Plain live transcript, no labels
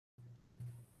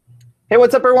Hey,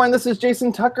 what's up, everyone? This is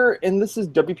Jason Tucker, and this is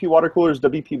WP Watercooler's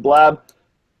WPblab.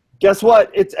 Guess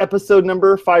what? It's episode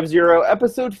number 50,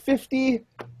 episode 50.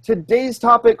 Today's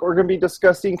topic, we're going to be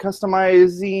discussing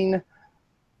customizing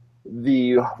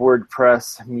the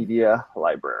WordPress media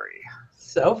library.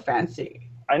 So fancy.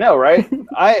 I know, right?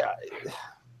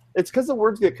 It's because the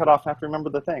words get cut off and I have to remember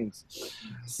the things.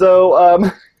 So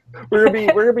we're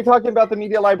gonna be talking about the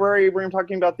media library. We're gonna be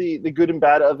talking about the good and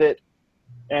bad of it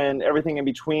and everything in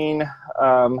between.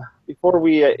 Before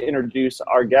we introduce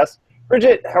our guest,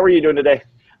 Bridget, how are you doing today?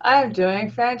 I'm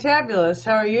doing fantabulous.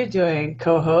 How are you doing,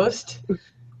 co-host?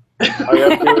 I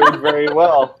am doing very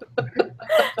well.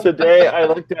 Today I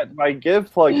looked at my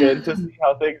Give plugin to see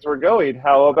how things were going.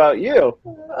 How about you?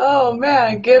 Oh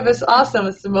man, Give is awesome.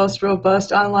 It's the most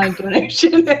robust online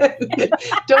donation and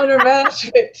donor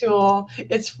management tool.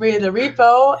 It's free in the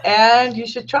repo, and you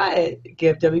should try it.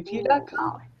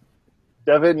 GiveWP.com.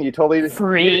 Devin, you totally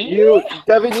free.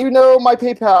 Devin, you know my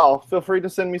PayPal. Feel free to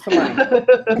send me some money.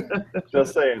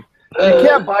 Just saying. You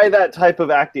can't buy that type of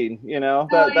acting. You know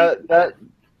that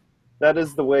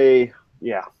is the way.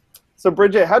 Yeah. So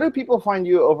Bridget, how do people find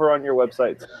you over on your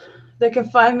websites? They can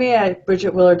find me at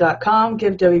bridgetwiller.com,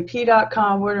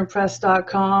 givewp.com,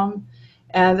 wordpress.com,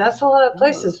 and that's a lot of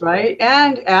places, right?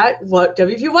 And at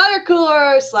WP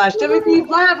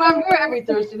Watercooler/WPblab. I'm here every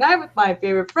Thursday night with my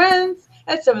favorite friends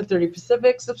at 7:30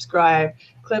 Pacific. Subscribe,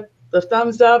 click the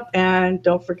thumbs up, and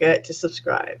don't forget to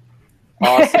subscribe.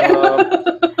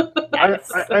 Awesome.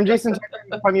 I'm Jason Tucker.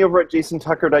 You can find me over at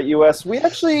jasontucker.us. We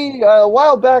actually, a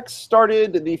while back,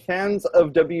 started the Fans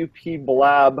of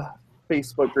WPblab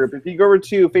Facebook group. If you go over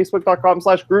to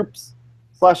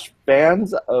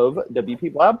facebook.com/groups/fans of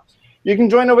WPblab, you can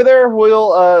join over there.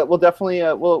 We'll definitely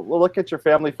we'll look at your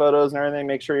family photos and everything,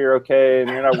 make sure you're okay and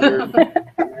you're not weird.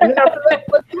 And after that,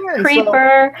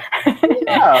 Creeper. So,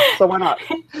 yeah, so why not?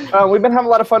 We've been having a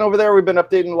lot of fun over there. We've been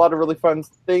updating a lot of really fun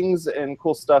things and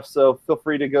cool stuff, so feel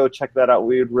free to go check that out.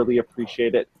 We would really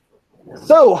appreciate it.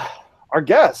 So, our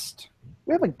guest.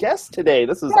 We have a guest today.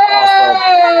 This is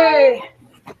awesome.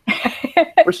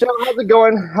 Rochelle, how's it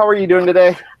going? How are you doing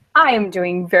today? I am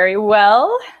doing very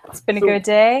well. It's been a good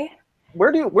day.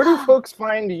 Where do folks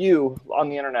find you on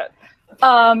the internet?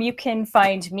 You can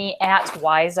find me at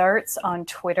WiseArts on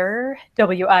Twitter,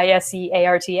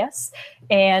 WISEARTS,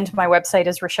 and my website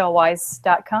is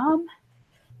rochellewise.com.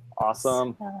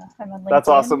 Awesome. I'm on LinkedIn. That's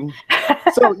awesome.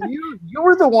 So you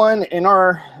were the one in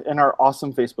our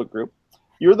awesome Facebook group.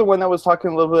 You were the one that was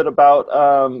talking a little bit about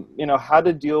how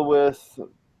to deal with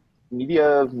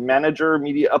media manager,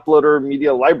 media uploader,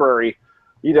 media library.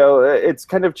 You know, it's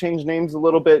kind of changed names a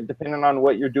little bit depending on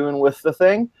what you're doing with the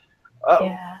thing.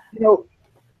 Yeah. You know,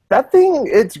 that thing,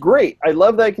 it's great. I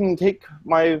love that I can take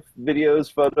my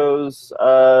videos, photos,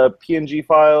 PNG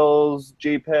files,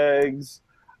 JPEGs,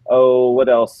 what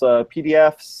else?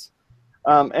 PDFs,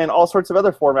 and all sorts of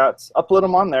other formats, upload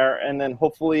them on there, and then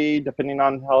hopefully, depending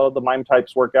on how the MIME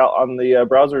types work out on the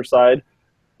browser side,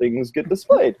 things get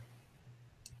displayed.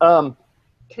 So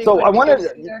I wanted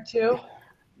there too.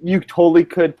 You totally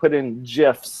could put in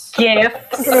GIFs.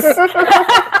 GIFs.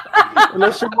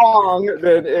 Unless you're wrong,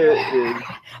 then it is.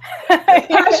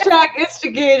 Hashtag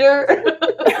instigator.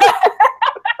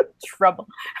 Trouble.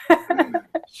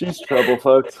 She's trouble,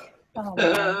 folks. Oh,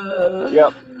 man.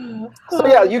 Yep. So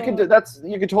yeah, you could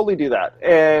totally do that,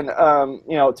 and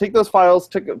take those files,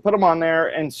 put them on there,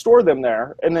 and store them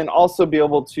there, and then also be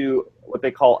able to what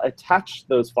they call attach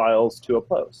those files to a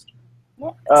post.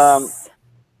 Yes.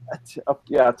 To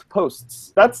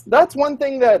posts. That's one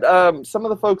thing that some of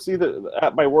the folks either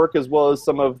at my work as well as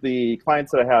some of the clients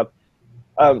that I have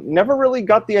never really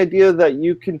got the idea that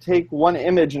you can take one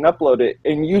image and upload it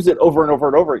and use it over and over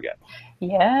and over again.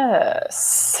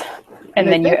 Yes.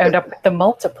 And then you end up with the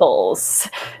multiples.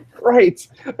 Right.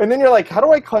 And then you're like, how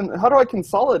do I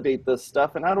consolidate this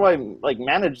stuff and how do I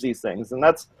manage these things? And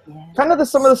that's kind of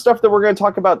some of the stuff that we're going to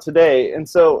talk about today. And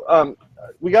so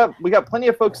we got plenty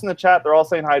of folks in the chat. They're all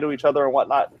saying hi to each other and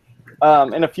whatnot.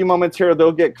 In a few moments here,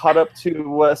 they'll get caught up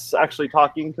to us actually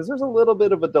talking because there's a little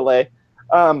bit of a delay.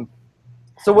 So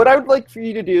what I would like for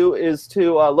you to do is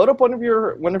to load up one of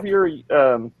your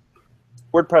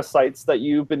WordPress sites that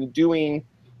you've been doing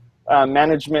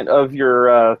management of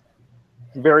your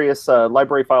various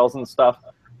library files and stuff,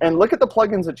 and look at the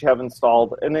plugins that you have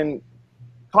installed, and then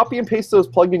copy and paste those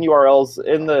plugin URLs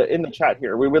in the chat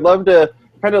here. We would love to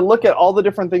kind of look at all the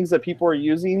different things that people are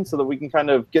using so that we can kind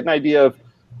of get an idea of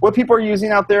what people are using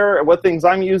out there and what things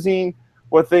I'm using,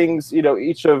 what things, you know,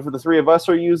 each of the three of us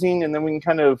are using, and then we can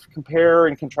kind of compare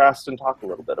and contrast and talk a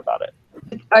little bit about it.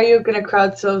 Are you going to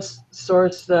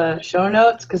crowdsource the show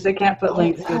notes? Because they can't put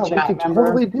links in the chat. We can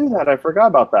totally do that. I forgot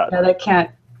about that. Yeah,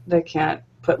 they can't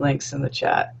put links in the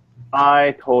chat.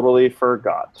 I totally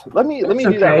forgot. Let me That's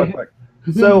do that real okay. quick.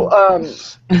 So,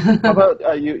 how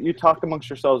about you talk amongst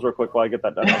yourselves real quick while I get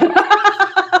that done?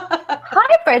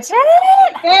 Hi, Bridget.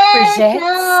 Hey,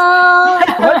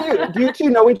 Bridget. Do you two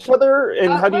know each other,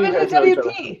 and how do you guys know each other?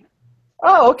 WP.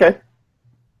 Oh, okay.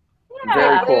 Very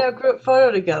Yeah. cool. We had a group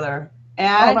photo together.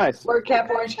 And nice. we're Camp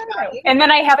Orange County. And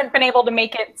then I haven't been able to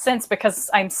make it since because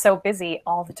I'm so busy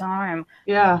all the time.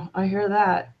 Yeah, I hear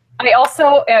that. I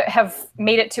also have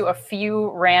made it to a few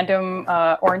random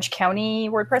Orange County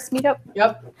WordPress meetup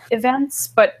events,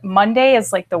 but Monday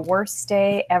is like the worst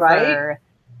day ever. Right?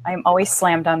 I'm always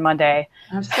slammed on Monday.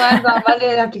 I'm slammed on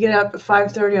Monday. I have to get up at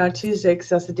 5:30 on Tuesday because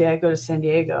that's the day I go to San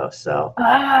Diego. So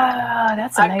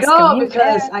that's a nice go commute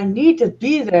because there. I need to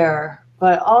be there,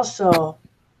 but also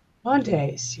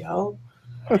Mondays, yo.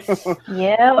 Yep.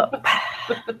 Yeah.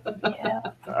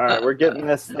 All right, we're getting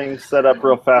this thing set up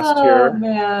real fast Oh here.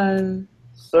 man.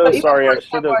 So But you sorry, went I to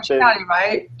should Camp have Orange been. County,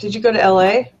 right? Did you go to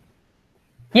LA?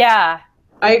 Yeah.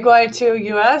 Are you going to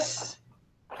US?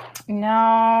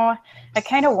 No, I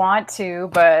kind of want to,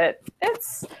 but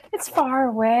it's far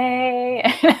away.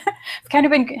 I kind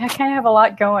of have a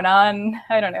lot going on.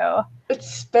 I don't know.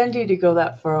 It's spendy to go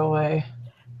that far away.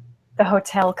 The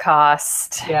hotel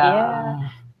cost. Yeah.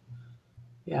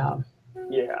 Yeah,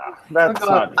 that's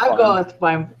not I'm fun. going with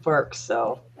my work,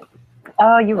 so.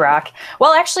 Oh, you rock.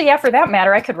 Well, actually, yeah, for that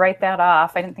matter, I could write that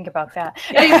off. I didn't think about that.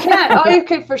 Yeah, you can. Oh, you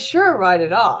can for sure write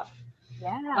it off.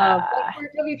 Yeah. But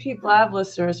for WPblab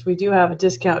listeners, we do have a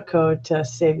discount code to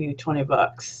save you $20.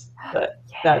 But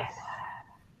that's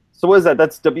So what is that?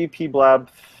 That's WPblab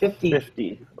 50.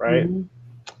 50, right? Mhm.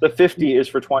 The 50 is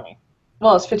for 20.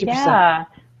 Well, it's 50%. Yeah.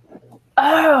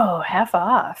 Oh, half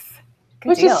off. Good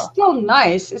Which deal. is still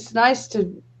nice. It's nice to,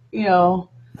 be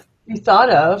thought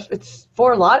of. It's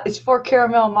 4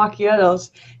 caramel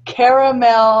macchiatos.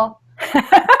 Caramel.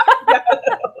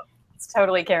 It's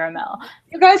totally caramel.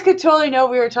 You guys could totally know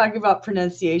we were talking about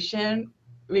pronunciation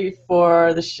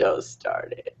before the show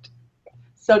started.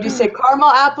 So do you say caramel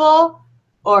apple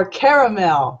or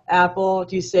caramel apple?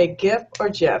 Do you say GIF or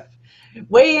GIF?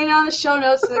 Weigh in on the show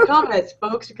notes in the comments,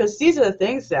 folks, because these are the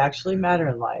things that actually matter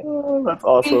in life. Oh, that's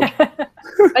awesome.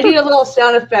 I need a little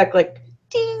sound effect like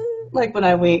ding, like when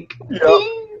I wink. Yep.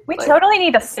 Ding. We totally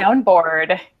need a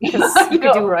soundboard. 'Cause I you could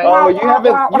know, do right? Oh, you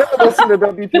haven't listened to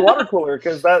WP Water Cooler,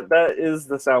 because that is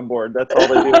the soundboard. That's all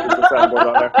they do is the soundboard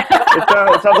on there.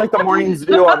 It sounds like the morning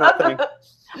zoo on that thing.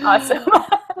 Awesome.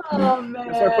 Oh man.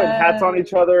 They start putting hats on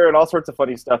each other and all sorts of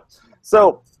funny stuff.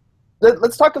 So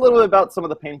let's talk a little bit about some of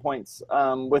the pain points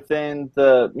within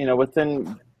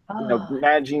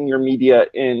managing your media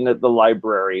in the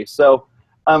library. So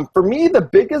for me, the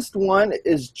biggest one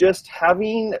is just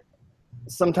having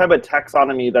some type of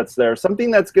taxonomy that's there, something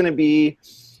that's going to be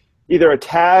either a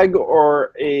tag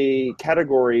or a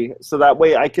category, so that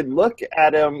way I could look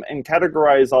at them and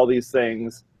categorize all these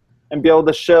things and be able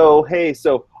to show, hey,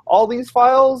 so all these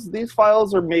files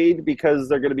are made because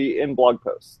they're going to be in blog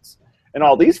posts. And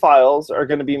all these files are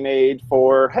going to be made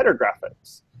for header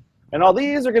graphics. And all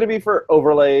these are going to be for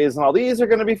overlays, and all these are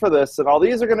going to be for this, and all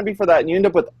these are going to be for that. And you end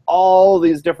up with all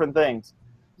these different things.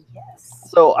 Yes.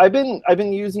 So I've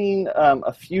been using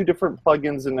a few different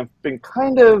plugins, and I've been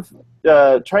kind of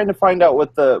trying to find out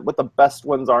what the best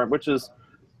ones are, which is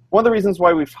one of the reasons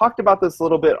why we've talked about this a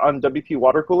little bit on WP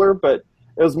Water Cooler, but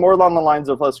it was more along the lines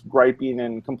of us griping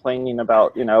and complaining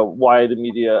about, why the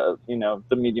media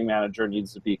manager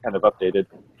needs to be kind of updated.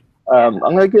 I'm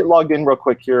going to get logged in real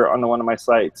quick here on one of my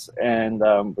sites, and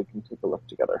we can take a look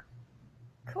together.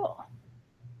 Cool.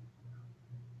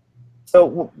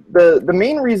 So the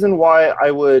main reason why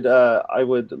I would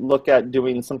look at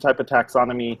doing some type of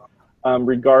taxonomy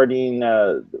regarding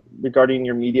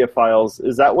your media files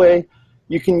is that way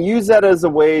you can use that as a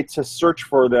way to search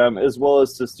for them as well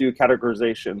as to do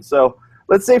categorization. So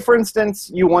let's say, for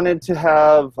instance, you wanted to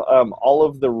have all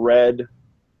of the red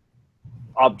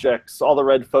objects, all the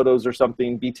red photos or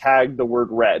something, be tagged the word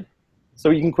red. So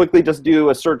you can quickly just do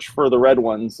a search for the red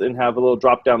ones and have a little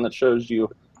drop down that shows you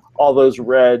all those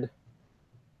red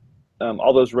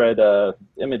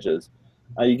images.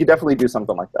 You could definitely do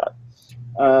something like that.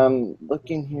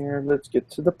 Looking here, let's get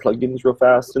to the plugins real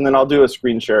fast, and then I'll do a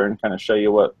screen share and kind of show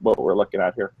you what we're looking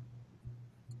at here.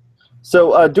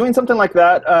 So doing something like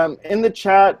that, in the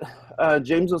chat,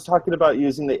 James was talking about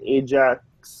using the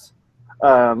Ajax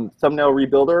thumbnail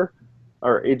rebuilder,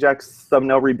 or Ajax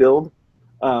thumbnail rebuild.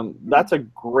 That's a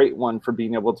great one for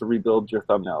being able to rebuild your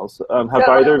thumbnails. Have That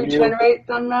either like of you? regenerate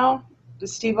thumbnail that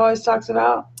Steve always talks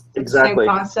about? Exactly.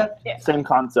 Same concept? Yeah. Same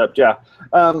concept, yeah.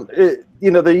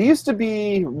 They used to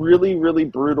be really, really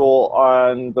brutal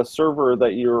on the server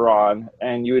that you were on,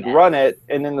 and you would run it,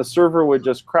 and then the server would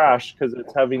just crash because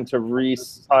it's having to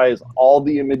resize all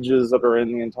the images that are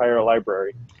in the entire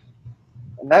library.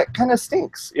 And that kind of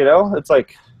stinks, It's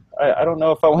like, I don't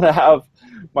know if I want to have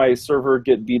my server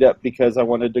get beat up because I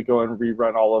wanted to go and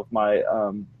rerun all of my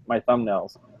my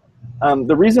thumbnails.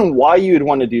 The reason why you'd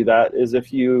want to do that is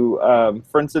if you,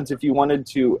 for instance, if you wanted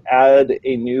to add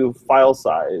a new file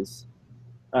size,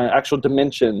 actual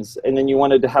dimensions, and then you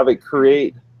wanted to have it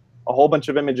create a whole bunch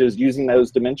of images using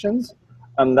those dimensions,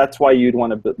 that's why you'd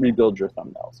want to rebuild your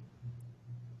thumbnails.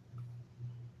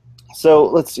 So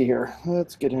let's see here.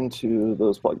 Let's get into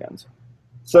those plugins.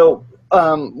 So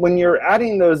when you're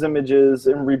adding those images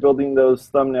and rebuilding those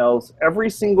thumbnails, every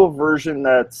single version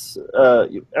that's,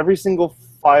 every single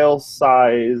file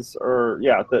size, or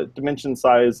the dimension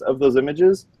size of those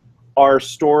images are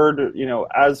stored,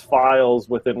 as files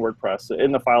within WordPress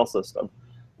in the file system.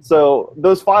 So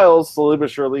those files slowly but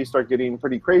surely start getting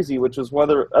pretty crazy, which is one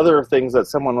of the other things that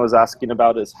someone was asking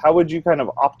about is how would you kind of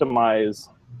optimize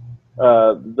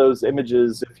those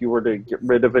images if you were to get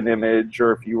rid of an image,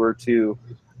 or if you were to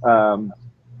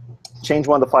change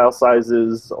one of the file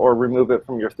sizes or remove it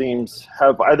from your themes.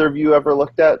 Have either of you ever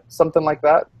looked at something like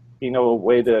that? A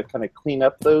way to kind of clean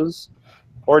up those,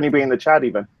 or anybody in the chat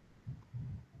even?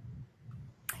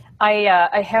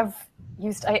 I have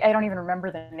used, I don't even remember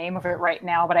the name of it right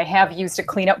now, but I have used a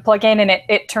cleanup plugin, and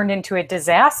it turned into a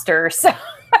disaster. So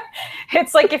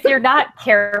it's like if you're not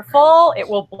careful, it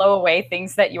will blow away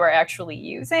things that you are actually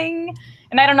using.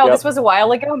 And I don't know, this was a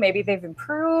while ago. Maybe they've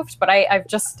improved, but I've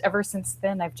just, ever since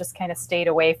then, I've just kind of stayed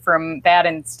away from that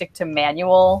and stick to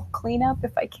manual cleanup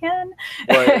if I can.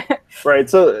 Right. Right.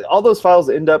 So all those files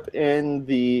end up in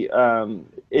the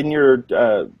in your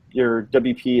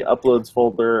WP uploads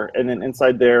folder, and then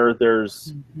inside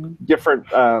there's different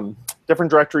different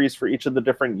directories for each of the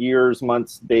different years,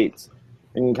 months, dates,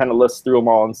 and you can kind of list through them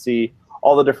all and see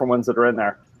all the different ones that are in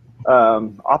there.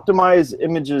 Optimize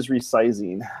images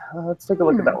resizing. Let's take a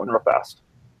look at that one real fast.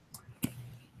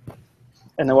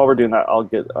 And then while we're doing that, I'll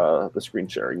get the screen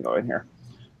sharing going here.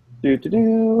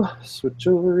 Switch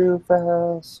over real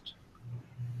fast.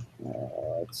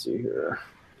 Let's see here.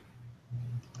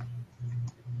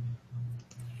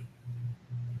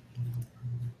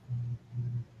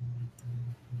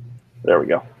 There we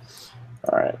go.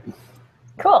 All right.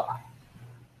 Cool.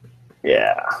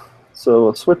 Yeah. So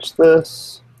let's switch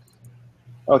this.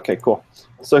 Okay, cool.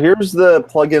 So here's the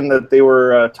plugin that they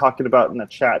were talking about in the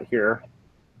chat here.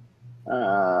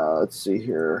 Let's see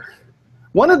here.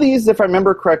 One of these, if I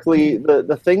remember correctly,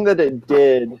 the thing that it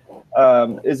did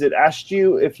is it asked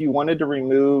you if you wanted to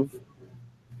remove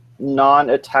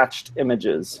non-attached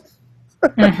images.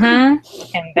 And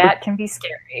that can be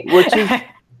scary. Which is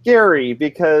scary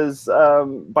because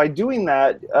by doing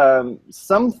that,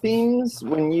 some themes,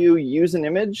 when you use an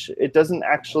image, it doesn't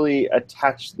actually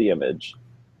attach the image.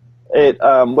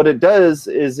 What it does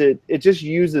is it just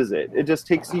uses it. It just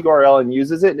takes the URL and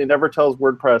uses it, and it never tells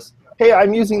WordPress, hey,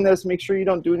 I'm using this, make sure you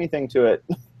don't do anything to it.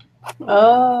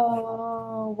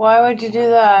 Oh, why would you do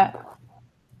that?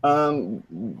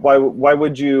 Why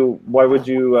would you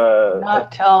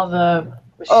not tell the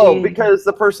machine? Oh, because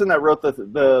the person that wrote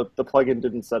the plugin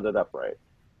didn't set it up right.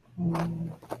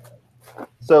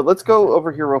 So let's go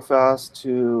over here real fast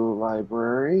to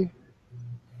library.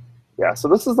 Yeah, so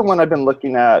this is the one I've been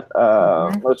looking at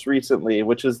most recently,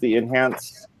 which is the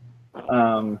enhanced.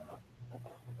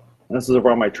 This is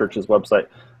over on my church's website.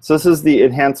 So this is the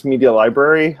enhanced media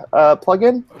library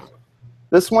plugin.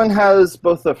 This one has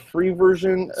both a free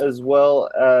version as well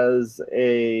as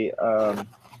a.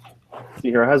 See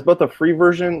here, it has both a free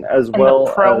version as well as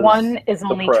the pro one is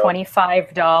only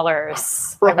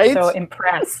 $25. Right? I'm so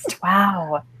impressed.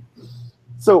 Wow.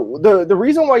 So the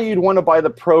reason why you'd want to buy the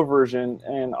pro version,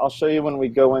 and I'll show you when we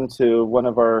go into one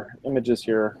of our images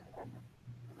here.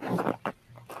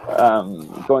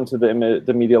 Go into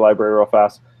the media library real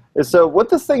fast. So what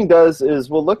this thing does is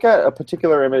we'll look at a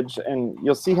particular image, and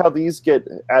you'll see how these get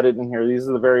added in here. These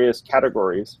are the various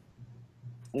categories.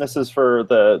 And this is for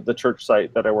the church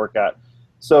site that I work at.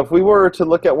 So if we were to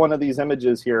look at one of these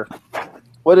images here,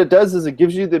 what it does is it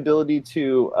gives you the ability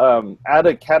to add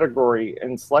a category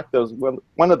and select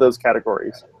one of those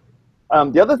categories.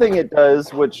 The other thing it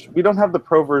does, which we don't have the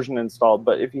pro version installed,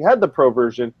 but if you had the pro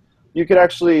version, you could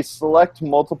actually select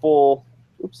multiple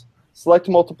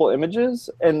images,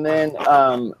 and then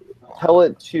tell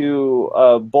it to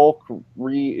bulk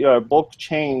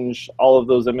change all of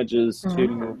those images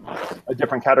to a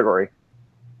different category,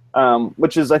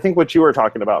 which is, I think, what you were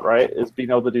talking about, right? Is being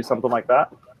able to do something like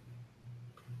that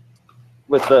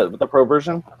with the Pro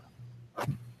version.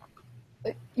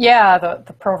 Yeah,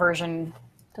 the Pro version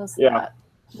does that.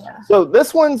 Yeah. So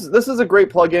this is a great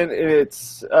plugin.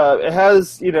 It's it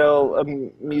has, you know, a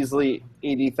measly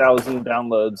 80,000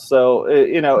 downloads. So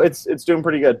you know, it's doing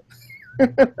pretty good.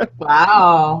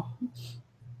 Wow.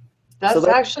 That's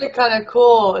actually kind of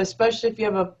cool, especially if you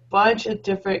have a bunch of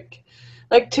different,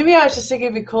 like, to me, I was just thinking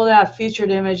it'd be cool to have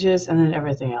featured images and then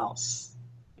everything else,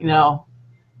 you know,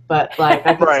 but like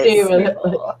I could see with it,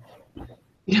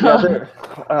 you know.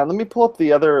 Let me pull up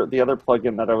the other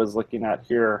plugin that I was looking at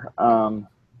here.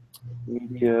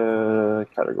 Media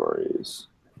categories.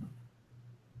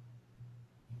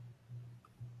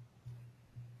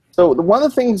 So one of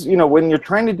the things, you know, when you're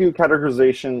trying to do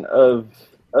categorization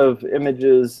of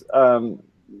images,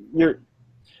 you're,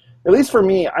 at least for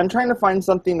me, I'm trying to find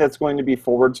something that's going to be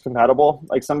forwards compatible.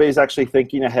 Like somebody's actually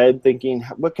thinking ahead, thinking,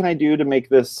 what can I do to make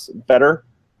this better?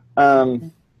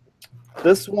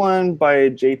 This one by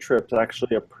J-Trip is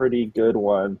actually a pretty good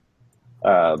one.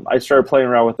 I started playing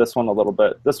around with this one a little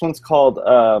bit. This one's called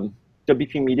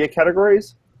WP Media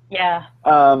Categories. Yeah.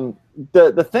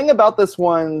 The thing about this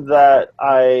one that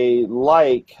I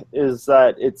like is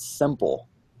that it's simple.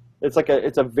 It's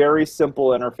a very simple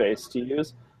interface to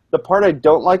use. The part I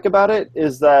don't like about it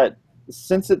is that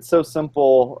since it's so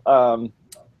simple,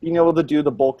 being able to do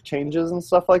the bulk changes and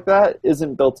stuff like that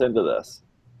isn't built into this.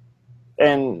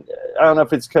 And I don't know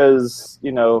if it's because,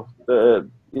 you know,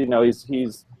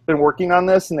 he's been working on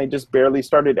this and they just barely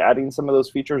started adding some of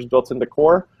those features built into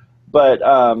core. But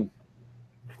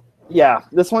yeah,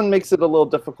 this one makes it a little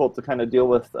difficult to kind of deal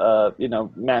with, you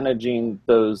know, managing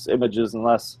those images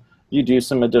unless you do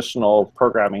some additional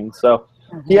programming. So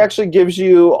he actually gives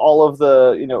you all of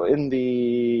the, you know, in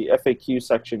the FAQ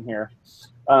section here.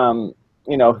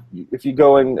 You know, if you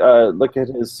go and look at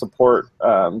his support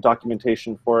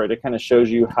documentation for it, it kind of shows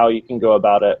you how you can go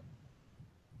about it.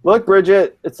 Look,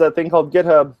 Bridget, it's that thing called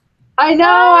GitHub. I know,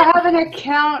 I have an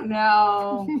account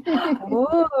now.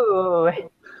 Ooh.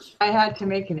 I had to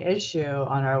make an issue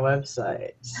on our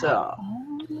website, so.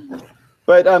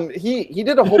 But he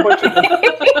did a whole bunch of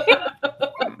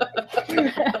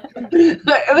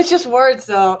It was just words,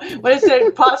 though. When it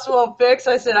said possible fix,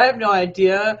 I said, I have no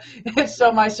idea. And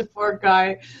so my support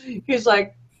guy, he's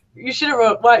like, you should have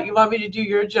wrote, what, you want me to do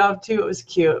your job too? It was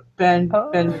cute. Ben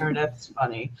Meredith's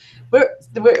funny.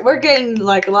 We're getting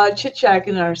like a lot of chit-chat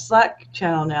in our Slack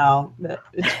channel now.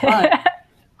 It's fun.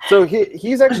 So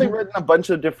he's actually written a bunch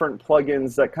of different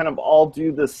plugins that kind of all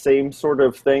do the same sort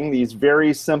of thing. These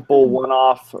very simple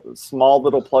one-off small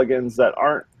little plugins that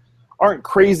aren't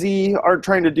crazy, aren't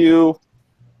trying to do,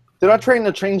 they're not trying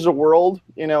to change the world,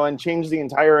 you know, and change the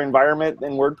entire environment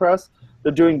in WordPress.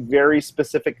 They're doing very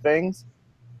specific things.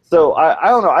 So I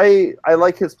don't know, I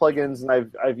like his plugins, and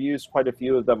I've used quite a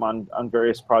few of them on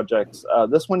various projects.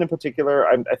 This one in particular,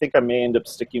 I think I may end up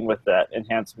sticking with that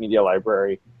enhanced media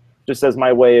library, just as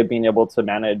my way of being able to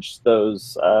manage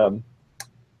those, the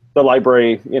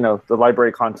library, you know, the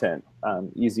library content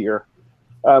easier.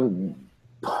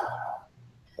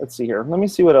 Let's see here. Let me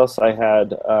see what else I had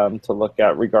to look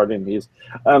at regarding these.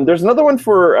 There's another one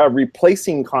for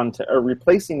replacing content or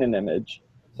replacing an image.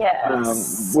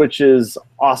 Yes. Which is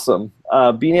awesome.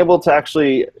 Being able to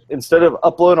actually, instead of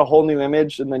upload a whole new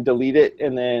image and then delete it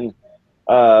and then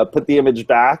put the image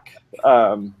back,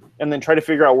 and then try to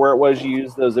figure out where it was you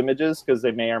used those images because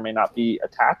they may or may not be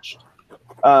attached.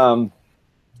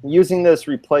 Using this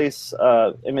replace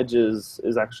images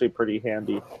is actually pretty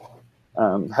handy.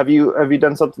 Have you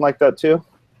done something like that too?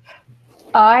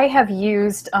 I have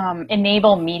used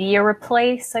Enable Media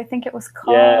Replace, I think it was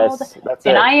called. Yes, that's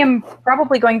and it. I am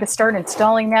probably going to start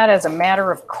installing that as a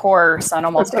matter of course on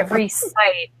almost every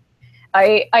site.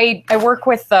 I work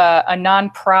with a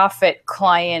nonprofit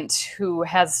client who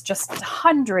has just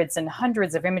hundreds and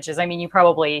hundreds of images. I mean, you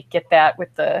probably get that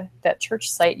with that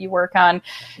church site you work on.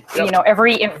 Yep. You know,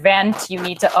 every event you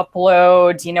need to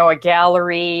upload, you know, a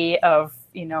gallery of,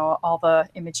 you know, all the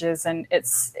images, and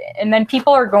then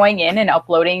people are going in and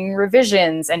uploading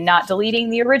revisions and not deleting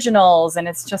the originals, and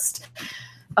it's just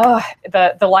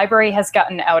the library has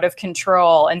gotten out of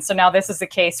control. And so now this is a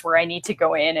case where I need to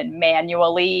go in and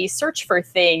manually search for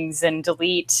things and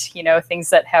delete, you know, things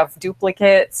that have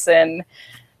duplicates. And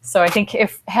so I think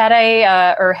had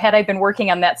I been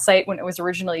working on that site when it was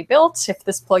originally built, if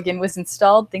this plugin was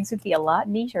installed, things would be a lot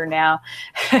neater now.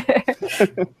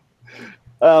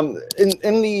 I'm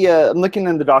looking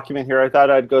in the document here. I thought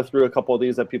I'd go through a couple of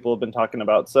these that people have been talking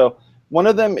about. So one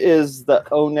of them is the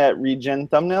ONet regen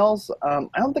thumbnails. I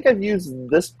don't think I've used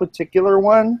this particular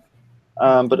one,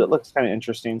 but it looks kind of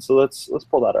interesting. So let's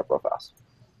pull that up real fast.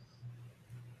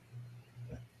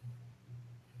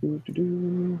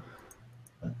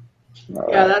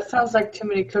 Yeah, that sounds like too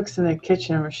many cooks in the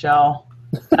kitchen, Michelle.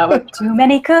 That would Too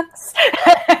many cooks.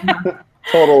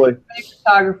 Totally.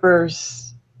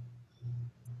 photographers.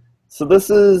 So this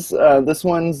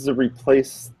one's the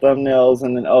replace thumbnails,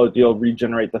 and then you'll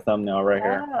regenerate the thumbnail right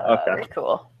here. Okay, Very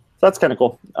cool. so that's kind of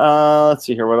cool. Let's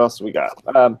see here, what else do we got?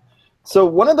 So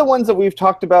one of the ones that we've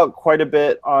talked about quite a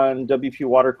bit on WP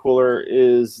Water Cooler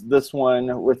is this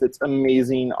one with its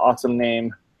amazing, awesome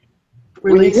name.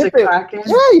 Release the Kraken.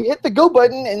 Yeah, you hit the go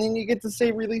button, and then you get to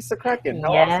say release the Kraken.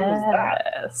 How awesome is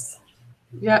that? Yes.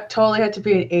 Yeah, totally had to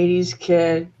be an 80s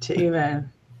kid to even.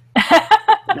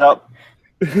 Yep.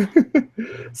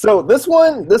 So this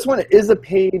one is a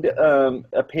paid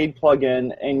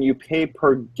plugin, and you pay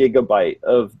per gigabyte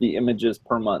of the images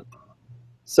per month.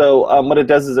 So what it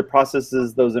does is it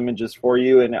processes those images for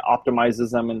you, and it optimizes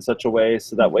them in such a way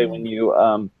so that way when you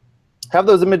have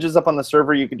those images up on the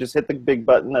server, you can just hit the big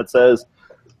button that says,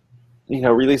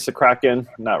 release the Kraken.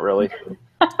 Not really.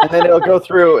 And then it'll go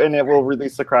through and it will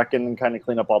release the Kraken and kind of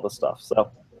clean up all the stuff. So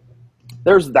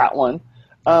there's that one.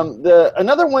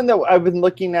 Another one that I've been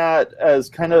looking at as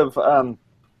kind of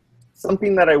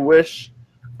something that I wish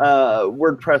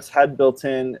WordPress had built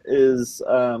in is,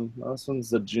 this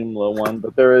one's the Joomla one,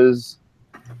 but there is...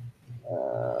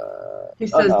 He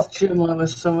says Joomla with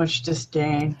so much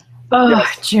disdain. Oh,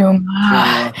 Yes.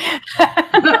 Joomla.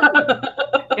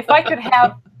 If I could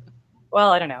have,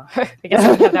 well, I don't know. I guess I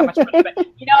don't have that much money, but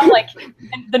like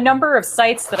the number of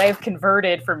sites that I've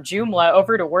converted from Joomla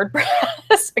over to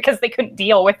WordPress because they couldn't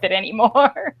deal with it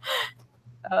anymore.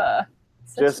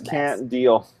 Just can't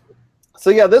deal. So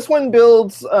yeah, this one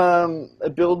builds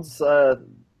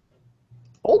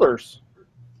folders.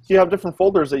 So you have different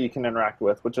folders that you can interact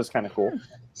with, which is kind of cool.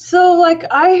 So, like,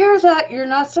 I hear that you're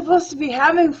not supposed to be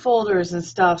having folders and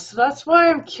stuff, so that's why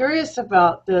I'm curious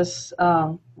about this,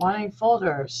 wanting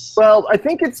folders. Well, I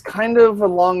think it's kind of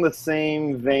along the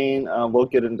same vein. We'll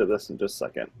get into this in just a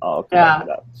second. I'll come back to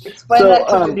that. Explain that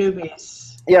to the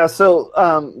newbies. Yeah, so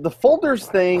the folders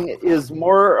thing is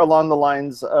more along the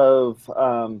lines of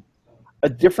a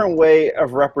different way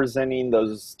of representing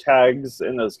those tags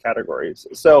in those categories.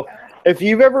 So if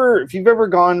you've ever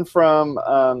gone from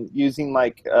using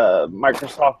like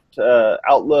Microsoft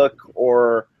Outlook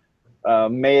or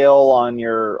Mail on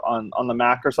the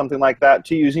Mac or something like that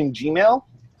to using Gmail,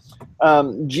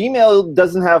 Gmail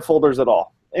doesn't have folders at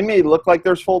all. It may look like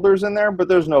there's folders in there, but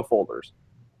there's no folders.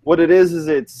 What it is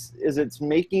it's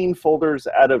making folders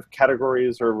out of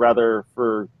categories, or rather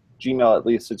for Gmail at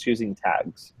least, it's using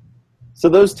tags. So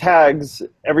those tags,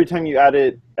 every time you add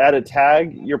a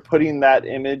tag, you're putting that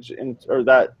image or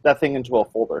that thing into a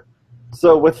folder.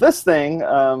 So with this thing,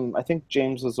 I think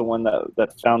James was the one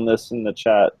that found this in the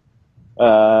chat.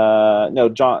 No,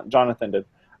 Jonathan did.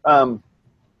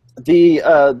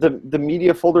 The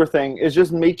media folder thing is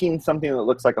just making something that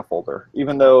looks like a folder,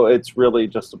 even though it's really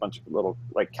just a bunch of little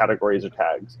like categories or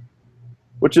tags,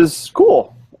 which is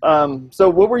cool. So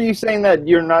what were you saying, that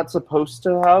you're not supposed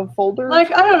to have folders?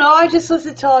 Like, I don't know, I just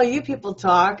listen to all you people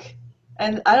talk,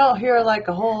 and I don't hear like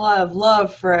a whole lot of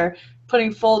love for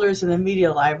putting folders in the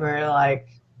media library, like.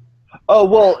 Oh,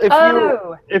 well,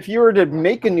 if you were to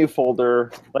make a new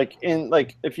folder, like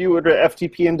if you were to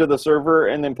FTP into the server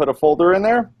and then put a folder in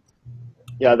there,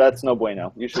 yeah, that's no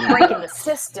bueno. You shouldn't breaking the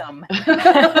system.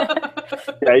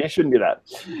 Yeah, you shouldn't do that.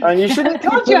 You shouldn't. I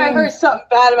told you I heard something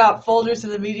bad about folders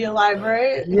in the media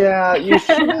library. Yeah, you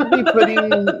shouldn't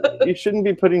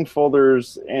be putting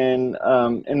folders in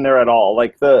there at all.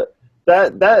 Like that's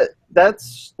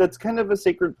kind of a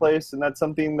sacred place, and that's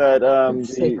something that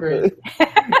sacred.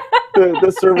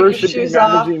 The server should be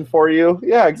managing for you.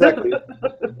 Yeah, exactly.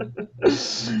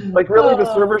 Like really,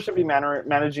 the server should be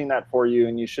managing that for you,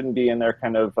 and you shouldn't be in there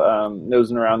kind of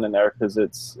nosing around in there, because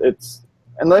it's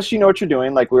unless you know what you're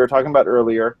doing, like we were talking about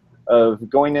earlier, of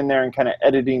going in there and kind of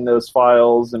editing those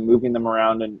files and moving them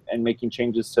around and making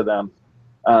changes to them.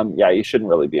 Yeah, you shouldn't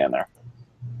really be in there.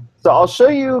 So I'll show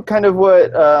you kind of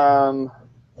what a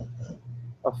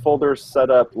folder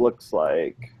setup looks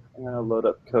like. I'm going to load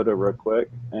up Coda real quick,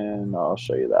 and I'll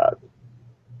show you that.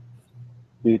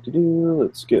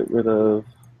 Let's get rid of,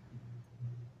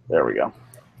 there we go.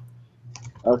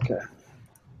 Okay.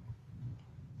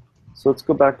 So let's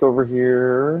go back over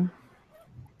here.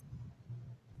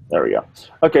 There we go.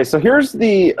 Okay, so here's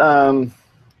the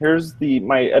here's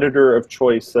my editor of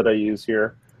choice that I use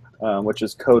here, which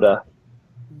is Coda.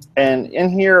 And in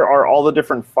here are all the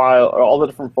different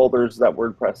folders that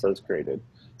WordPress has created.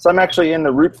 So I'm actually in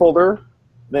the root folder,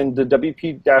 then the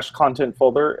WP-content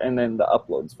folder, and then the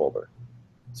uploads folder.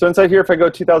 So inside here, if I go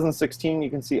 2016, you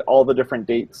can see all the different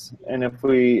dates. And if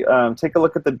we take a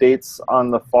look at the dates on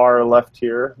the far left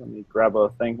here, let me grab a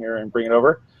thing here and bring it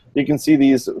over. You can see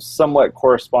these somewhat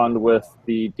correspond with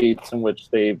the dates in which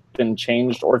they've been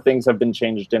changed or things have been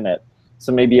changed in it.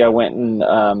 So maybe I went and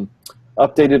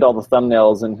updated all the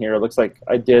thumbnails in here. It looks like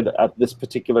I did at this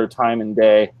particular time and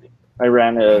day. I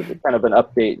ran a kind of an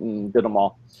update and did them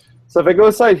all. So if I go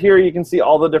inside here, you can see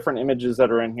all the different images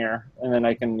that are in here, and then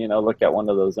I can look at one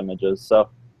of those images. So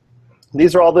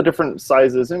these are all the different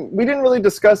sizes, and we didn't really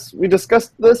discuss. We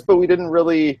discussed this, but we didn't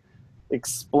really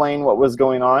explain what was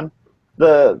going on.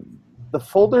 The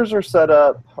folders are set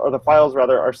up, or the files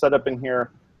rather, are set up in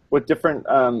here with different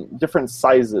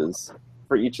sizes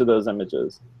for each of those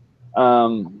images.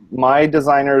 My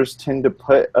designers tend to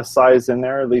put a size in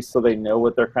there, at least so they know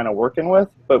what they're kind of working with.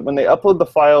 But when they upload the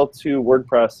file to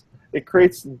WordPress, it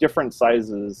creates different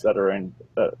sizes that are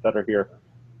that are here.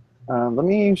 Let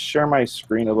me share my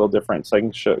screen a little different so I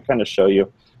can kind of show you.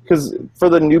 Because for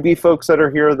the newbie folks that are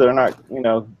here, they're not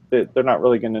they're not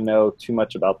really going to know too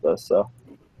much about this. So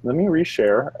let me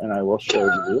reshare, and I will show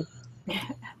you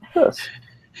this.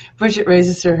 Bridget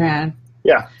raises her hand.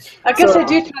 Yeah. I guess I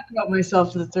do talk about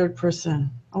myself to the third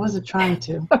person. I wasn't trying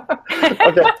to.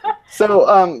 Okay.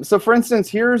 So for instance,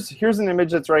 here's an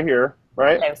image that's right here,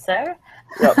 right? Hello, sir.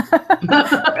 Yep.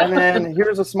 And then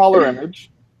here's a smaller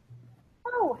image.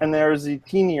 Oh. And there's a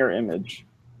teenier image.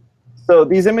 So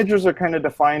these images are kind of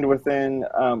defined within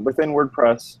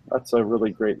WordPress. That's a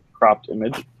really great cropped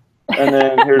image. And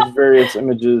then here's various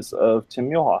images of Tim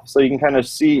Muehlhoff. So you can kind of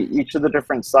see each of the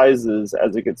different sizes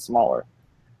as it gets smaller.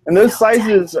 And those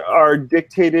sizes are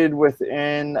dictated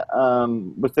within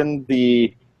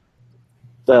the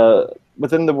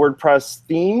WordPress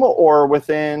theme, or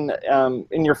within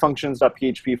in your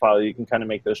functions.php file. You can kind of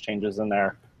make those changes in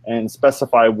there and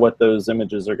specify what those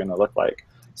images are going to look like.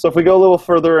 So if we go a little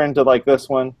further into like this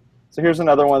one, so here's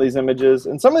another one of these images.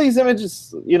 And some of these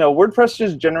images, WordPress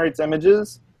just generates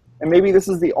images, and maybe this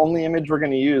is the only image we're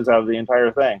going to use out of the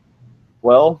entire thing.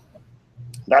 Well,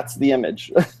 that's the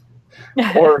image.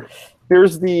 Or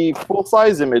here's the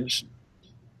full-size image.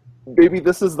 Maybe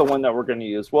this is the one that we're going to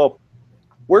use. Well,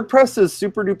 WordPress is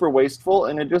super duper wasteful,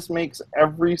 and it just makes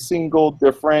every single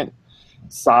different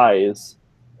size.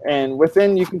 And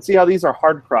within, you can see how these are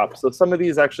hard crops. So some of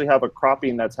these actually have a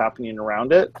cropping that's happening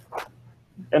around it.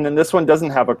 And then this one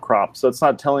doesn't have a crop, so it's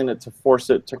not telling it to force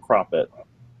it to crop it.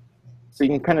 So you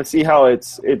can kind of see how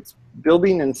it's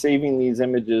building and saving these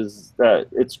images that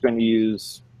it's going to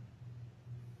use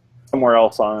somewhere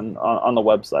else on the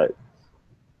website.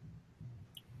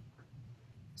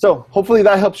 So hopefully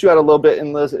that helps you out a little bit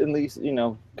in least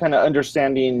kind of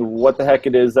understanding what the heck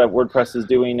it is that WordPress is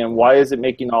doing and why is it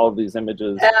making all of these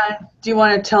images. Do you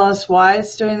want to tell us why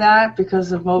it's doing that?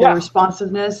 Because of mobile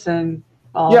responsiveness and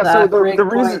all that. So the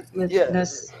reason,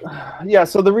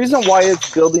 so the reason why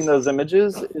it's building those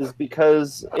images is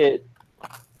because it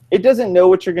doesn't know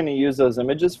what you're going to use those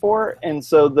images for, and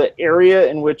so the area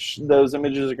in which those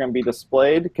images are going to be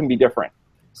displayed can be different.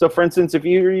 So for instance, if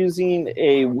you're using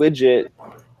a widget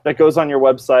that goes on your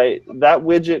website, that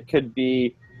widget could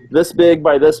be this big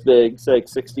by this big, say like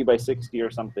 60 by 60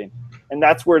 or something, and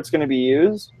that's where it's going to be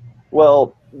used.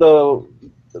 Well, the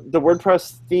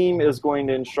WordPress theme is going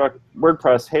to instruct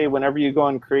WordPress, hey, whenever you go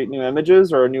and create new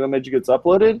images or a new image gets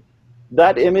uploaded,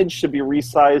 that image should be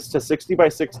resized to 60 by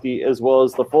 60, as well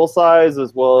as the full size,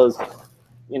 as well as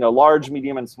large,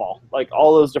 medium, and small, like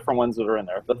all those different ones that are in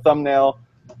there. The thumbnail,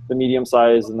 the medium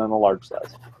size, and then the large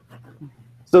size.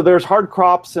 So there's hard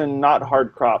crops and not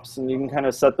hard crops, and you can kind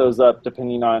of set those up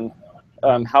depending on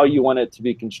how you want it to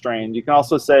be constrained. You can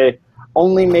also say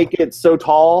only make it so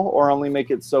tall or only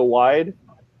make it so wide.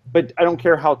 But I don't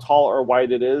care how tall or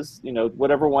wide it is.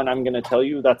 Whatever one I'm going to tell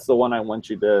you, that's the one I want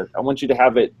you to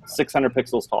have it 600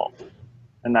 pixels tall,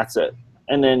 and that's it.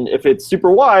 And then if it's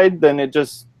super wide, then it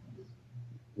just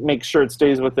makes sure it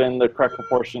stays within the correct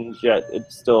proportions, yet it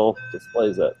still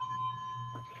displays it.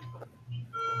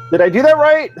 Did I do that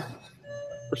right?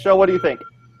 Rochelle, what do you think?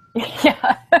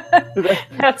 Yeah,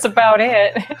 that's about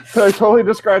it. Did I totally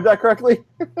describe that correctly?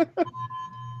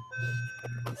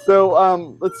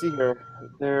 So let's see here.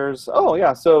 There's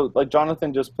so like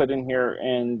Jonathan just put in here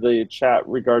in the chat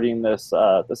regarding this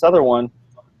this other one,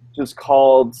 which is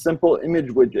called Simple Image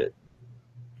Widget.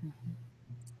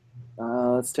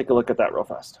 Let's take a look at that real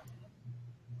fast.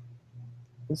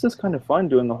 This is kind of fun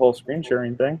doing the whole screen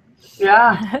sharing thing.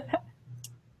 Yeah.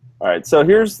 All right, so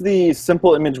here's the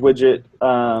simple image widget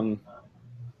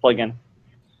plugin.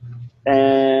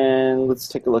 And let's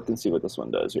take a look and see what this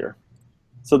one does here.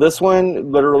 So this one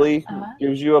literally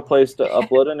gives you a place to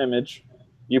upload an image.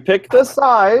 You pick the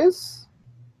size,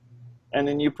 and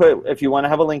then you put, if you want to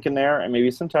have a link in there and maybe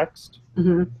some text.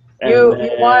 Mm-hmm. You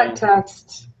want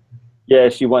text.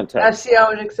 Yes, you want text.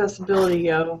 SEO and accessibility,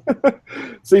 yo.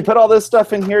 So you put all this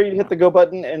stuff in here, you hit the go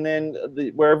button, and then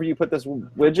wherever you put this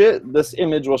widget, this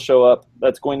image will show up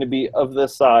that's going to be of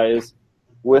this size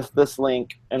with this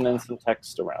link and then some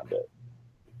text around it.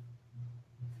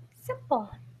 Simple.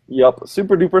 Yep,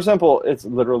 super duper simple. It's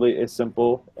literally a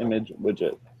simple image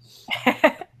widget.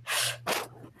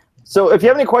 So if you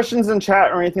have any questions in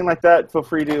chat or anything like that, feel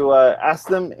free to ask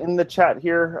them in the chat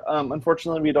here.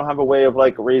 Unfortunately, we don't have a way of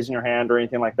like raising your hand or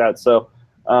anything like that. So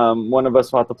one of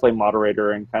us will have to play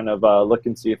moderator and kind of look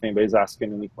and see if anybody's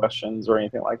asking any questions or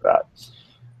anything like that.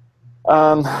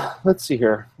 Let's see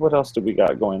here. What else do we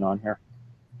got going on here?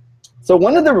 So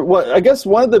I guess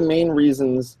one of the main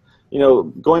reasons, you know,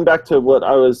 going back to what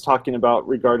I was talking about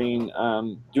regarding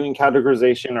doing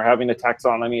categorization or having a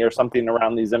taxonomy or something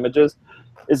around these images,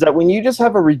 is that when you just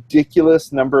have a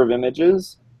ridiculous number of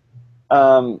images,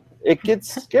 it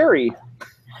gets scary.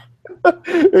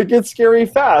 It gets scary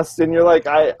fast, and you're like,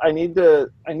 I need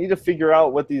to figure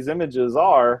out what these images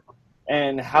are,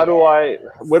 and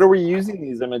what are we using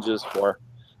these images for?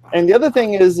 And the other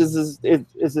thing is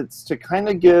it's to kind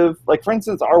of give, like for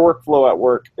instance, our workflow at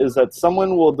work is that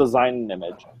someone will design an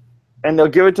image, and they'll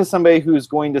give it to somebody who's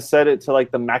going to set it to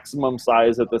like the maximum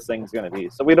size that this thing's going to be.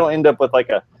 So we don't end up with like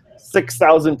a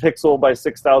 6,000 pixel by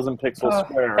 6,000 pixel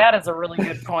square. That is a really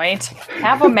good point.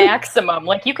 Have a maximum.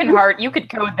 Like you could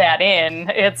code that in.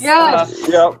 It's yes.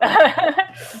 Yep.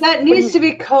 That needs to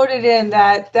be coded in.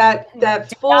 That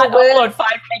full not width. upload 5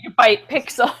 megabyte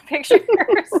pixel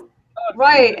pictures.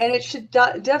 Right, and it should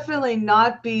definitely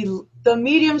not be, the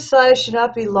medium size should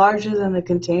not be larger than the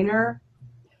container.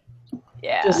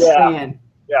 Yeah. Just saying.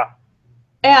 Yeah.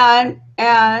 And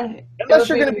unless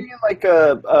you're going to be like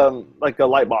a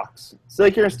light box. So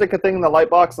like you're going to stick a thing in the light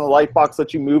box, and the light box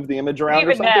lets you move the image around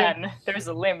or even something. then, there's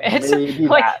a limit. Maybe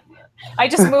like, that. I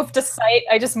just moved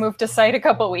to site a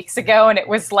couple weeks ago, and it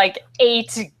was like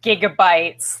 8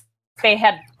 gigabytes. They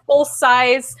had full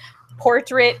size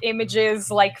portrait images,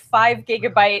 like 5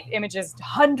 gigabyte images,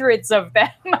 hundreds of them.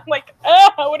 I'm like,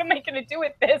 what am I going to do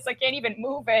with this? I can't even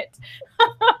move it.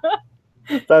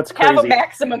 That's crazy. Have a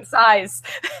maximum size.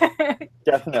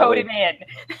 Definitely. Code it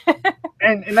in.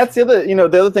 and that's the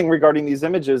other thing regarding these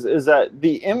images is that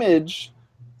the image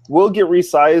will get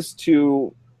resized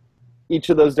to each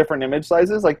of those different image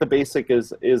sizes. Like the basic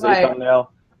is right. A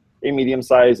thumbnail, a medium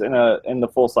size, and the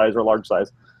full size or large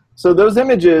size. So those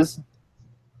images,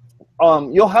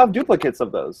 you'll have duplicates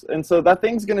of those. And so that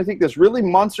thing's going to take this really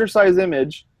monster size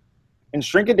image and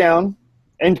shrink it down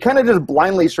and kind of just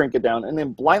blindly shrink it down and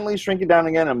then blindly shrink it down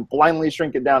again and blindly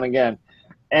shrink it down again.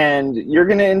 And you're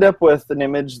going to end up with an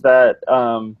image that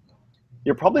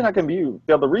you're probably not going to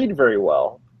be able to read very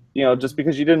well, you know, just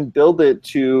because you didn't build it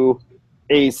to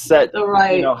a set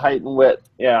height and width.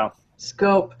 Yeah.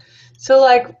 Scope. So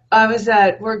like I was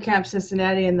at WordCamp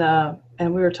Cincinnati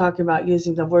and we were talking about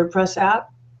using the WordPress app.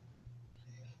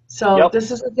 So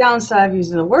this is the downside of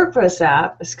using the WordPress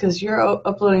app, is because you're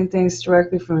uploading things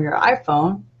directly from your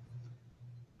iPhone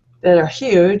that are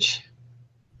huge.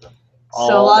 So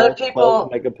a lot of people,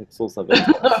 12 megapixels of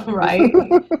it. right?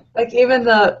 Like even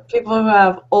the people who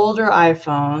have older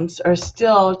iPhones are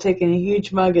still taking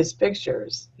humongous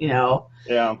pictures, you know?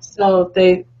 Yeah. So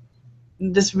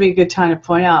this would be a good time to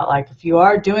point out, like if you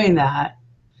are doing that,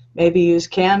 maybe use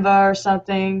Canva or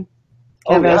something.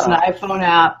 Canva has an iPhone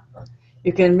app.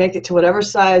 You can make it to whatever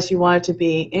size you want it to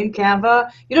be in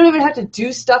Canva. You don't even have to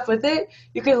do stuff with it.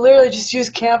 You can literally just use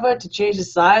Canva to change the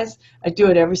size. I do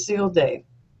it every single day.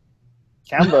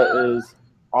 Canva is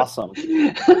awesome.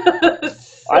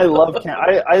 I love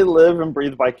Canva. I live and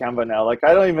breathe by Canva now. Like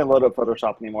I don't even load up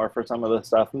Photoshop anymore for some of this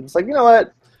stuff. I'm just like, you know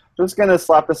what? I'm just gonna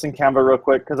slap this in Canva real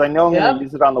quick because I know I'm gonna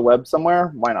use it on the web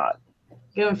somewhere. Why not?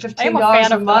 Give them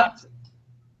 $15 a month.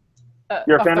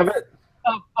 You're a fan of it?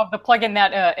 Of the plugin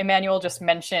that Emmanuel just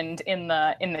mentioned in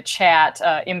the chat,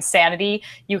 Insanity,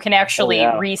 you can actually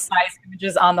resize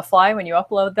images on the fly when you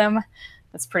upload them.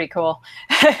 That's pretty cool.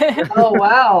 Oh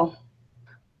wow!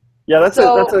 Yeah, that's a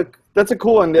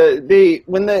cool one.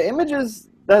 When the images,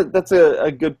 that's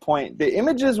a good point. The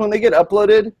images when they get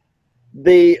uploaded,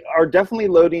 they are definitely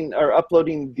loading or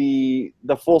uploading the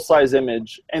full size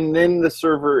image, and then the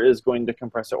server is going to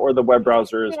compress it, or the web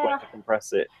browser is going to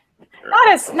compress it.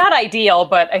 Not ideal,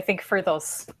 but I think for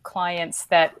those clients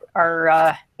that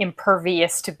are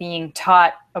impervious to being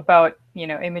taught about,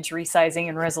 image resizing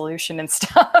and resolution and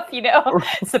stuff,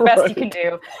 it's the best you can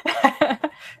do.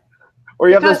 Or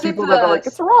you have those people that are like,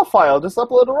 it's a raw file, just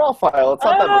upload a raw file. It's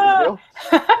not that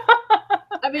big a deal.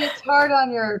 I mean, it's hard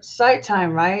on your site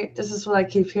time, right? This is what I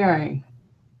keep hearing.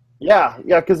 Yeah,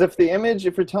 because if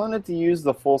you're telling it to use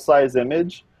the full-size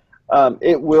image,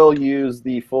 it will use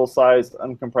the full-size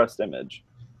uncompressed image.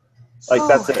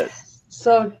 That's it.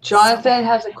 So Jonathan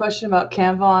has a question about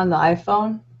Canva on the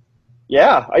iPhone.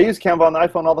 Yeah, I use Canva on the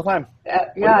iPhone all the time.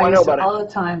 Yeah, I use it all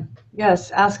the time.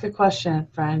 Yes, ask a question,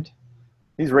 friend.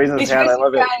 He's raising his hand. I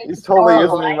love it. He's totally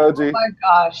using the emoji. Oh my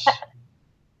gosh.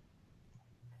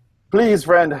 Please,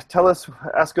 friend,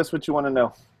 ask us what you want to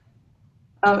know.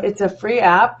 It's a free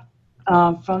app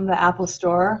from the Apple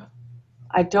Store.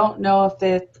 I don't know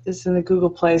if it's in the Google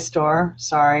Play Store.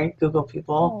 Sorry, Google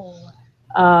people.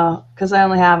 Because I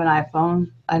only have an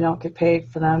iPhone. I don't get paid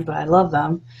for them, but I love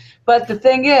them. But the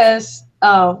thing is,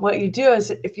 what you do is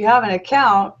if you have an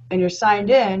account and you're signed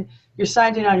in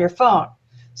on your phone.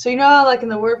 So how like in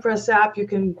the WordPress app, you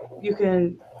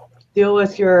can deal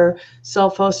with your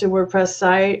self-hosted WordPress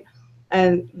site,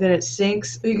 and then it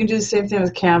syncs. You can do the same thing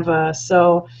with Canva.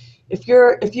 So if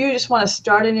you just want to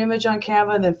start an image on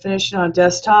Canva and then finish it on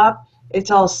desktop,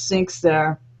 it's all syncs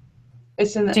there.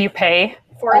 It's in. Do you pay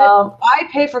for it? I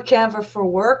pay for Canva for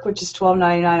work, which is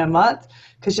 $12.99 a month,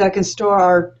 because I can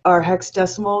store our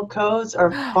hexadecimal codes,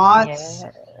 our fonts,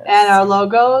 and our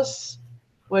logos.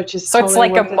 Which is so totally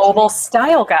it's like a mobile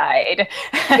style guide.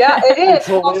 Yeah, it is.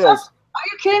 It totally is. Are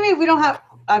you kidding me? We don't have.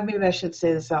 Maybe I should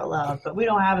say this out loud, but we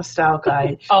don't have a style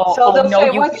guide. They'll say,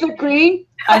 "What's the green?"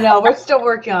 I know we're still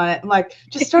working on it. I'm like,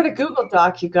 just start a Google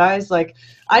Doc, you guys. Like,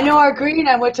 I know our green.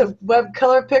 I went to Web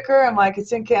Color Picker. I'm like,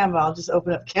 it's in Canva. I'll just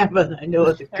open up Canva and I know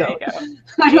what the color.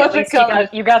 I know the color.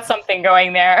 You got something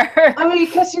going there. I mean,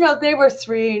 because they were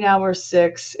 3, now we're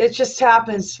 6. It just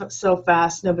happens so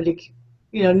fast. Nobody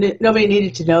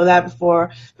needed to know that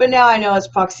before, but now I know it's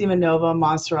Proxima Nova,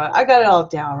 Montserrat. I got it all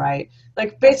down right.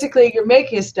 Like basically, you're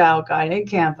making a style guide in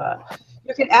Canva.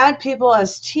 You can add people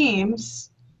as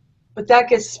teams, but that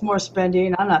gets more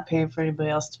spending. I'm not paying for anybody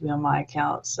else to be on my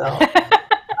account. So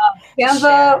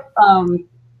Canva,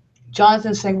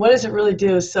 Jonathan's saying, what does it really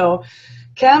do? So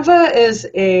Canva is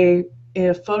a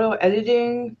photo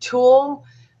editing tool.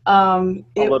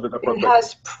 It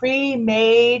has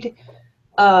pre-made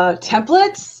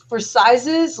templates for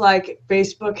sizes like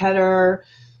Facebook header,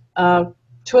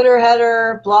 Twitter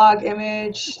header, blog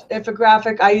image,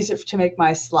 infographic. I use it to make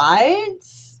my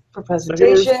slides for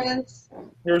presentations.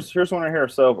 So here's one right here.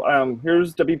 So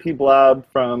here's WPblab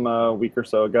from a week or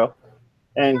so ago.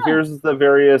 And here's the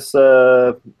various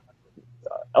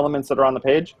elements that are on the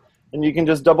page. And you can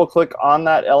just double click on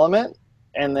that element,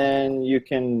 and then you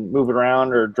can move it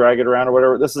around or drag it around or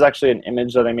whatever. This is actually an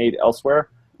image that I made elsewhere.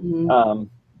 So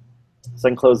I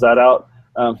can close that out.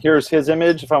 Here's his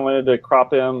image. If I wanted to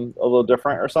crop him a little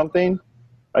different or something,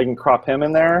 I can crop him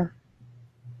in there.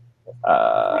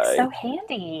 That's so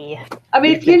handy. I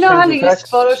mean, if you know how to use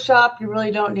Photoshop, you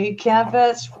really don't need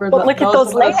Canvas. Look at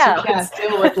those layouts. You can't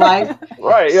deal with life.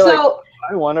 Right. You're like,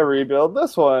 I want to rebuild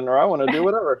this one, or I want to do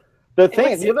whatever. The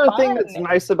other thing that's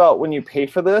nice about when you pay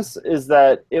for this is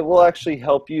that it will actually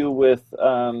help you with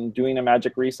doing a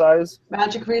magic resize.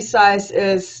 Magic resize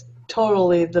is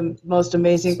totally the most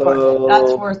amazing part.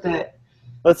 That's worth it.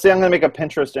 Let's say I'm going to make a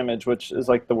Pinterest image, which is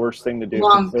like the worst thing to do. They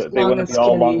want to be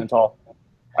all long and tall.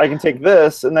 I can take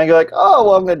this and then go like, oh,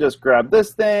 well, I'm going to just grab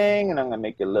this thing and I'm going to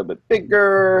make it a little bit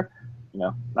bigger.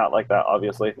 Not like that,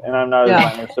 obviously. And I'm not a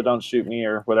designer, so don't shoot me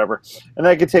or whatever. And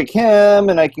then I can take him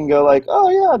and I can go like, oh,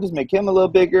 yeah, I'll just make him a little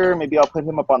bigger. Maybe I'll put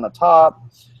him up on the top.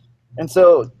 And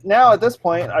so now at this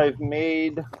point, I've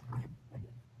made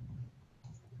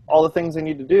all the things I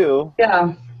need to do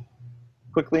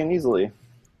quickly and easily.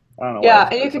 I don't know. Yeah,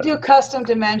 and you can do custom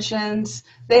dimensions.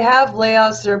 They have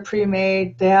layouts that are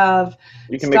pre-made. They have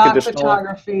stock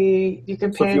photography. You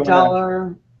can pay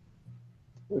 $1.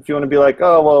 If you want to be like,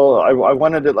 oh, well, I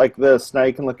wanted it like this, now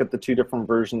you can look at the 2 different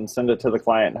versions, send it to the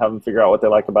client, and have them figure out what they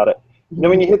like about it. And then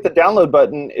when you hit the download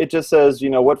button, it just says,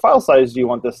 what file size do you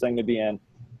want this thing to be in?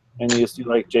 And you just do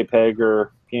like JPEG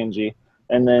or PNG,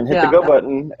 and then hit the go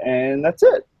button, and that's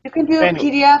it. You can do a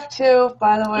PDF too,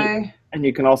 by the way. And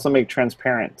you can also make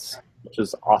transparents, which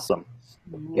is awesome.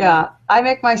 Yeah, I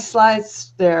make my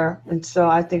slides there, and so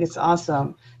I think it's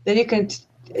awesome. Then you can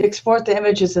export the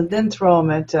images and then throw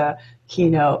them into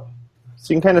Keynote.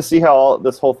 So you can kind of see how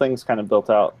this whole thing's kind of built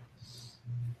out.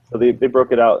 So they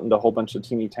broke it out into a whole bunch of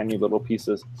teeny tiny little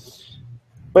pieces.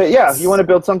 But yeah, you want to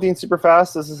build something super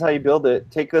fast. This is how you build it.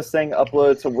 Take this thing,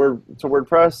 upload it to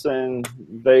WordPress, and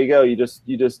there you go. You just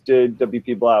did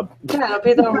WPblab. Yeah, it'll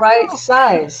be the right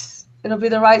size. It'll be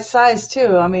the right size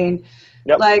too. I mean,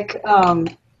 Yep. like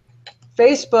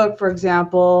Facebook, for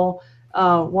example,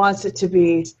 wants it to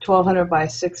be 1200 by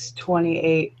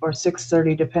 628 or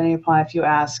 630, depending upon if you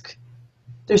ask.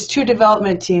 There's two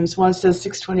development teams. One says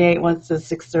 628, one says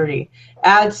 630.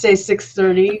 Ads say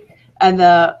 630, and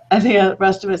the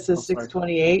rest of it says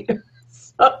 628.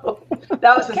 So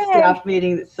that was a staff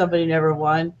meeting that somebody never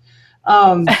won.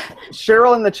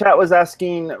 Cheryl in the chat was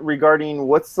asking regarding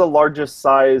what's the largest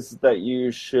size that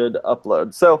you should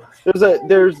upload. So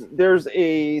there's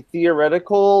a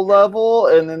theoretical level,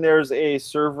 and then there's a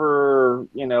server,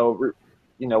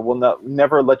 will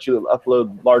never let you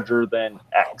upload larger than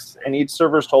X, and each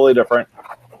server is totally different.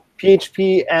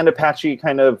 PHP and Apache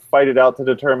kind of fight it out to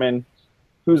determine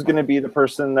who's going to be the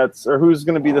person who's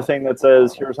going to be the thing that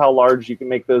says, here's how large you can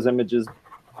make those images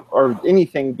or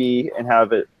anything be and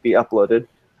have it be uploaded.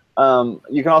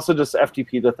 You can also just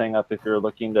FTP the thing up if you're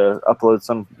looking to upload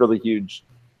some really huge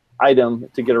item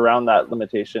to get around that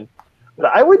limitation.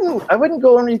 But I wouldn't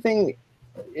go anything.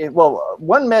 Well,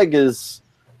 1 meg is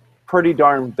pretty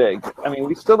darn big. I mean,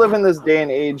 we still live in this day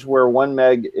and age where 1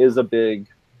 meg is a big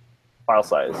file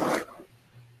size.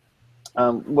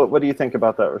 What do you think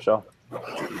about that, Rochelle?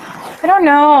 I don't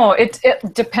know. It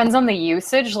depends on the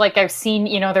usage. Like I've seen,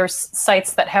 there's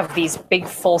sites that have these big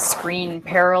full screen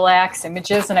parallax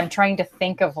images, and I'm trying to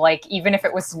think of like, even if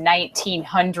it was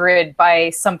 1900 by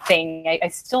something, I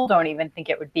still don't even think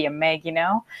it would be a meg, Yeah.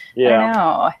 I don't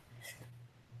know.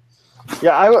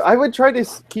 Yeah, I would try to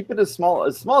keep it as small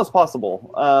as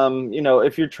possible.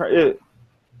 If you're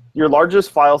your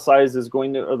largest file size is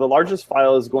going to, or the largest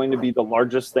file is going to be the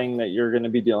largest thing that you're going to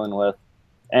be dealing with.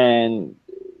 And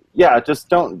yeah, just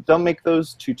don't make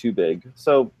those too big.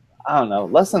 So I don't know,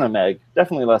 less than a meg,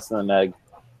 definitely less than a meg.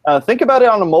 Think about it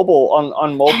on a mobile,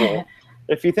 on mobile.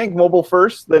 If you think mobile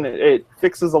first, then it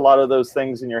fixes a lot of those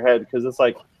things in your head, because it's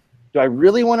like, do I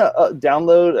really want to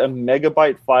download a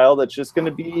megabyte file that's just going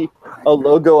to be a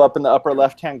logo up in the upper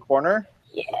left-hand corner?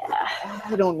 Yeah.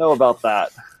 I don't know about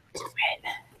that.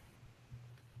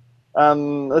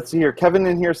 Let's see here. Kevin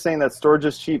in here saying that storage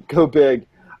is cheap, go big.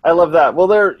 I love that. Well,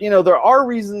 there are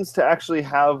reasons to actually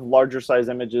have larger size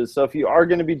images. So if you are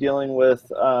going to be dealing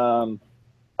with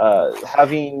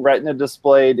having Retina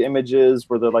displayed images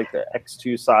where they're like the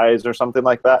X2 size or something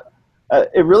like that,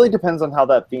 it really depends on how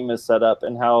that theme is set up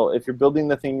and how, if you're building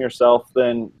the theme yourself,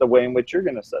 then the way in which you're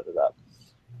going to set it up.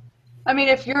 I mean,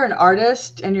 if you're an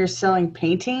artist and you're selling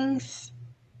paintings,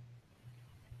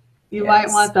 you might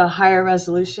want the higher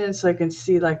resolution so I can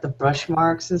see like the brush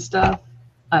marks and stuff.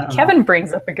 Kevin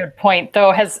brings up a good point,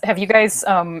 though. Have you guys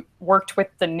worked with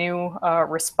the new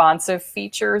responsive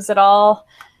features at all?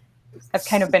 I've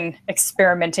kind of been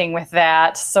experimenting with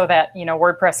that so that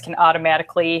WordPress can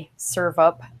automatically serve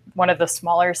up one of the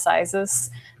smaller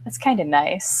sizes. That's kind of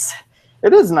nice.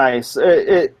 It is nice.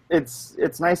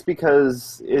 It's nice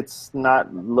because it's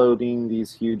not loading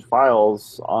these huge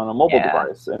files on a mobile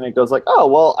device, and it goes like, oh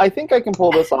well, I think I can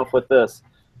pull this off with this.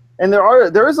 And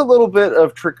there is a little bit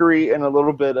of trickery and a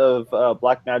little bit of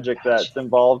black magic that's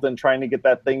involved in trying to get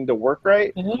that thing to work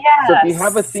right. Yes. So if you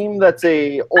have a theme that's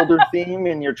a older theme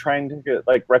and you're trying to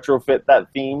retrofit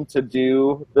that theme to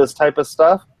do this type of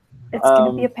stuff, it's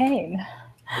going to be a pain.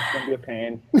 It's going to be a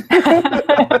pain.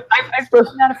 I've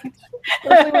done that a few times.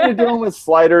 Especially when you're dealing with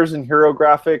sliders and hero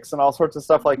graphics and all sorts of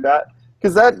stuff like that.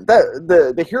 Because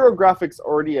the hero graphics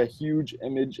already a huge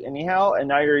image anyhow, and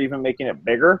now you're even making it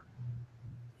bigger.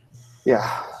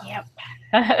 Yeah. Yep.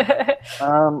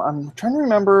 I'm trying to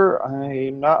remember.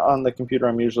 I'm not on the computer.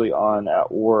 I'm usually on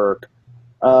at work.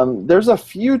 There's a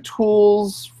few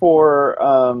tools for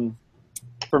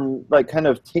like kind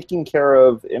of taking care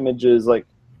of images, like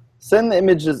send the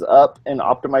images up and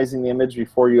optimizing the image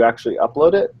before you actually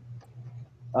upload it.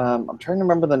 I'm trying to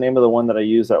remember the name of the one that I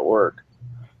use at work.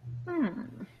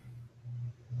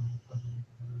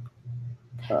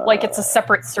 Like it's a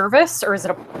separate service, or is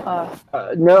it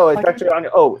a? No, it's actually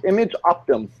on. Image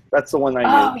Optim. That's the one I use.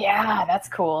 Oh yeah, that's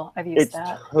cool. I've used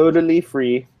that. It's totally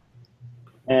free,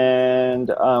 and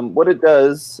what it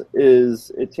does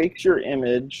is it takes your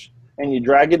image and you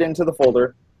drag it into the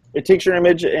folder. It takes your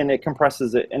image and it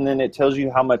compresses it, and then it tells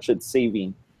you how much it's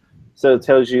saving. So it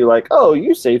tells you like, oh,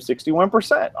 you saved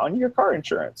 61% on your car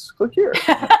insurance. Click here.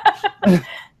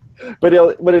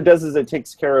 But what it does is it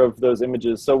takes care of those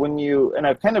images. So when and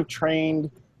I've kind of trained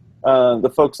my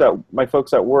folks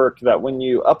at work that when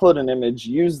you upload an image,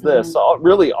 use this. So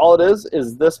really all it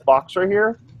is this box right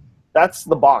here, that's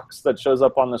the box that shows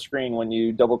up on the screen when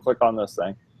you double click on this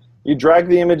thing. You drag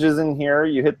the images in here,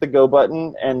 you hit the go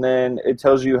button, and then it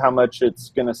tells you how much it's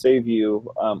going to save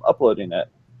you uploading it.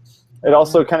 It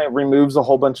also kind of removes a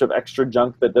whole bunch of extra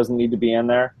junk that doesn't need to be in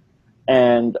there.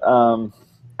 And I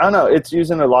don't know, it's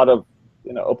using a lot of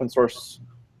open source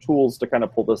tools to kind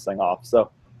of pull this thing off.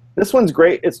 So this one's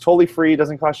great. It's totally free,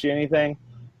 doesn't cost you anything,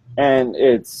 and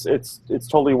it's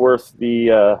totally worth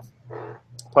the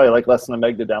probably like less than a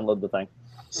meg to download the thing.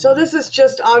 So this is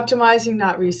just optimizing,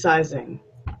 not resizing.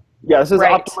 Yeah, this is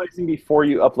Right. optimizing before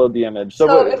you upload the image.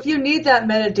 So if you need that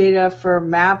metadata for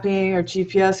mapping or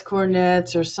GPS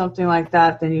coordinates or something like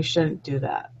that, then you shouldn't do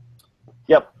that.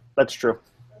 Yep, that's true.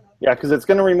 Yeah, because it's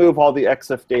going to remove all the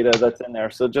EXIF data that's in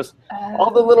there. So just all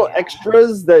the little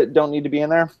extras that don't need to be in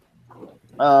there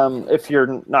if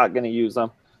you're not going to use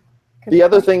them. The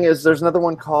other thing is there's another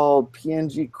one called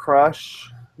PNG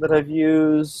Crush that I've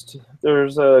used.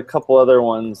 There's a couple other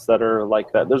ones that are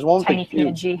like that. There's one with Tiny the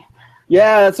cube. PNG.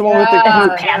 Yeah, that's the one with the Yeah.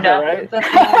 cute panda, right? The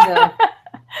panda.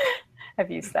 I've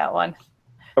used that one.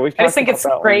 We've I just talked think about it's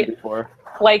that one great. before.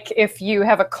 Like if you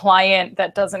have a client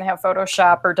that doesn't have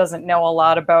Photoshop or doesn't know a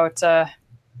lot about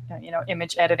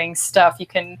image editing stuff, you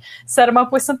can set them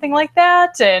up with something like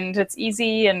that, and it's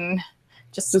easy, and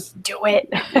just do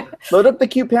it. Load up the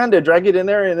cute panda, drag it in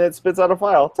there, and it spits out a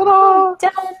file. Ta-da!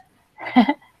 Done.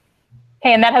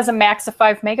 Hey, and that has a max of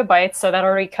 5 megabytes, so that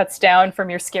already cuts down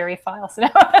from your scary files.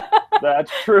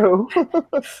 That's true.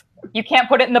 You can't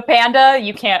put it in the Panda.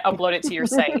 You can't upload it to your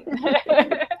site.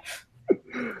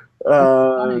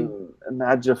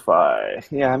 Magify.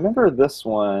 Yeah, I remember this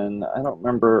one. I don't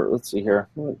remember. Let's see here.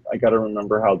 I got to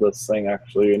remember how this thing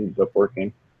actually ended up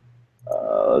working.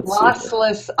 Let's see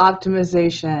Lossless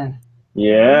optimization.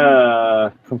 here.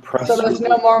 Yeah. Compressor. So there's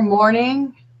no more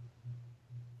mourning?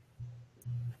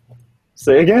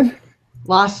 Say again?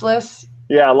 Lossless?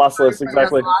 Yeah, lossless, For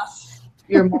exactly. Your loss,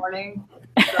 your mourning?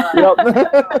 Yep.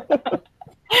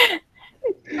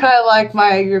 Kind of like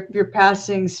you're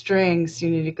passing strings. You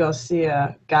need to go see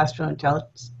a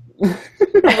gastroenterologist.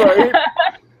 Right.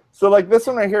 So like this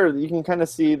one right here, you can kind of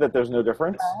see that there's no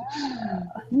difference.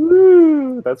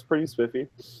 Woo, that's pretty spiffy.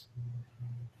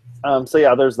 So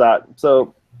yeah, there's that.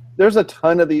 So there's a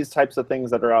ton of these types of things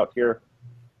that are out here.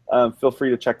 Feel free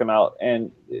to check them out.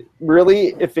 And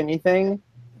really, if anything,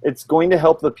 it's going to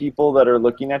help the people that are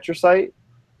looking at your site,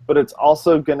 but it's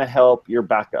also going to help your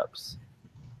backups,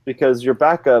 because your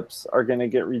backups are going to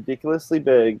get ridiculously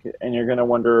big, and you're going to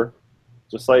wonder,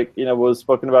 just like what was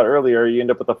spoken about earlier, you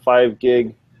end up with a 5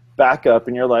 gig backup,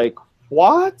 and you're like,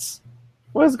 what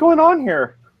is going on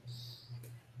here?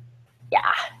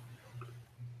 Yeah.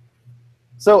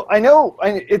 So I know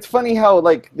it's funny how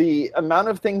like the amount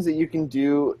of things that you can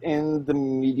do in the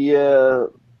media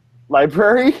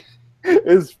library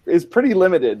is pretty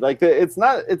limited. Like it's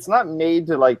not made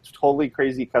to like totally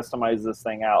crazy customize this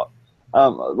thing out. A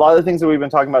lot of the things that we've been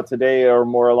talking about today are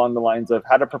more along the lines of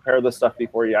how to prepare the stuff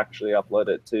before you actually upload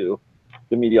it to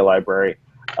the media library.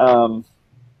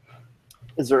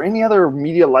 Is there any other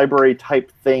media library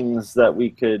type things that we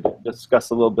could discuss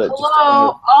a little bit?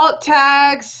 Hello, alt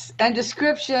tags and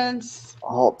descriptions.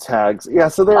 Alt tags. Yeah,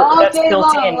 so they're All That's day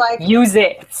built long, in. like- Use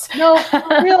it. No, for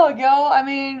real, yo. I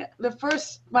mean,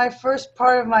 my first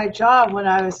part of my job when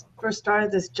I first started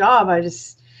this job, I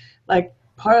just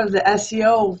part of the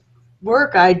SEO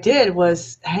work I did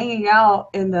was hanging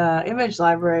out in the image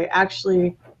library,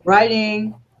 actually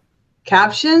writing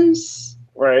captions,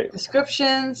 right.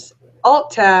 descriptions,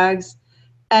 alt tags,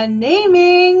 and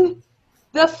naming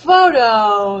the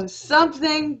photo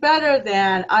something better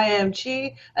than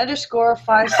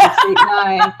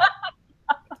IMG_5689.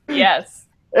 Yes.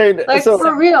 And Like so,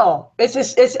 for real, it's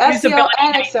SEO Usability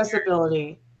and manager.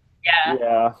 accessibility. Yeah.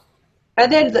 yeah.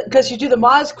 And then because you do the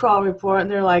Moz crawl report, and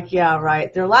they're like, "Yeah,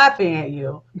 right." They're laughing at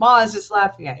you. Moz is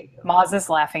laughing at you. Moz is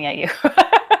laughing at you.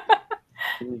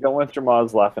 You don't want your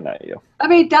mods laughing at you. I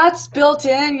mean, that's built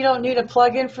in. You don't need a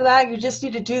plugin for that. You just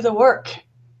need to do the work.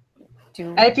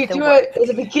 And if you do it at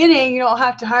the beginning, you don't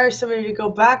have to hire somebody to go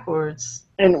backwards.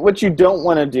 And what you don't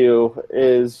want to do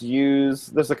is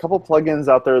there's a couple plugins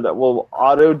out there that will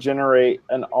auto-generate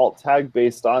an alt tag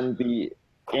based on the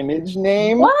image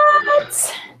name.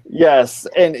 What? Yes,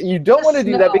 and you don't want to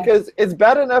do that No. because it's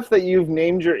bad enough that you've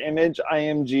named your image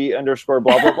IMG_blah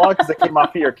blah blah because it came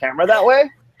off of your camera that way.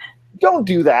 Don't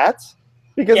do that,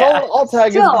 because Yeah. all tag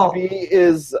is Still. going to be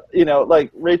is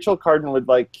like Rachel Carden would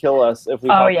like kill us if we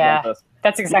talked about this.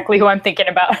 That's exactly who I'm thinking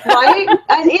about. Right?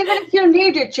 And even if you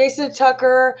named it Jason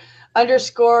Tucker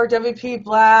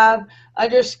 _WPblab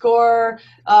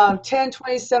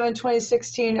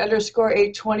 _10/27/2016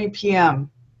 _8:20 p.m.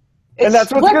 And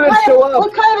that's what's going to show up.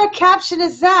 What kind of a caption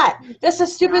is that? That's the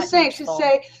stupidest thing. It should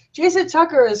say, Jason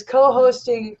Tucker is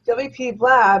co-hosting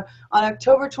WPblab on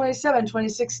October 27,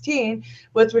 2016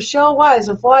 with Rochelle Wise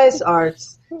of Wise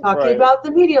Arts talking about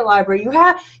the media library.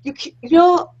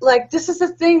 This is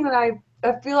the thing that I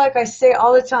feel like I say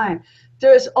all the time.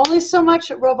 There is only so much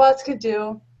that robots can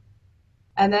do,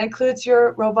 and that includes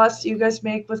your robots that you guys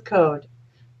make with code.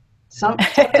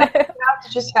 Sometimes you have to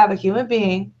just have a human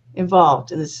being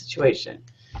involved in this situation.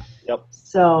 Yep.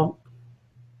 So,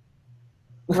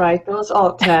 right, those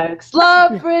alt tags.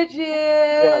 Love Bridget.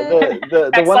 Yeah,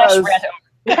 the one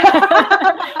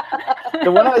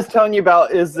the one I was telling you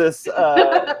about is this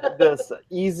this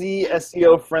easy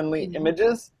SEO friendly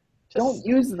images. Don't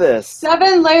use this.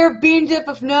 7-layer bean dip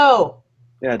of no.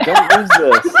 Yeah, don't use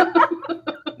this.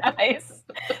 Nice.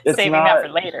 It's Saving not, that for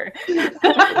later.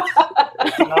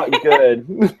 it's not good.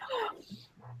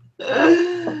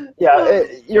 Yeah,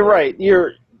 you're right.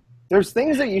 There's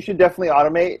things that you should definitely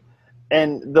automate,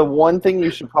 and the one thing you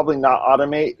should probably not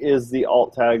automate is the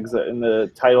alt tags and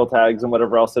the title tags and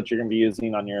whatever else that you're going to be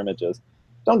using on your images.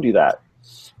 Don't do that.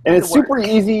 And it's super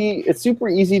easy. It's super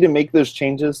easy to make those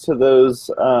changes to those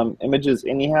images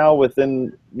anyhow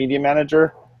within Media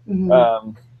Manager.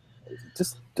 Mm-hmm.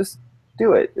 Just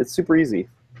do it. It's super easy.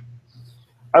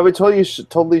 I would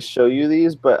totally show you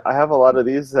these, but I have a lot of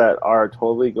these that are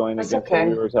totally going against what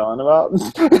we were telling about.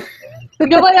 You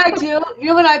know what I do? You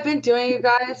know what I've been doing, you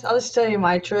guys? I'll just tell you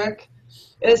my trick.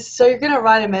 So you're going to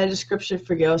write a meta description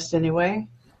for Yoast anyway.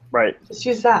 Right. Just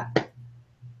use that.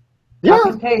 Yeah. Copy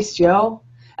and paste, Joe.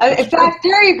 In fact,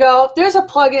 there you go. There's a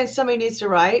plugin somebody needs to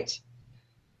write.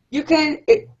 You can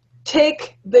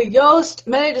take the Yoast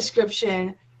meta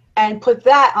description and put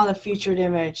that on the featured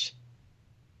image.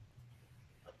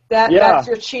 That's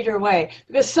your cheater way.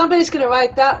 Because somebody's going to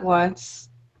write that once.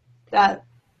 I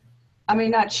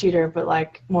mean, not cheater, but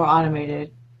like more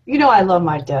automated. You know I love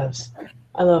my devs.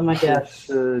 I love my devs.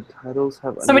 The titles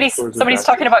have somebody's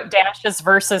talking about dashes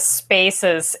versus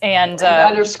spaces, and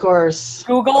underscores.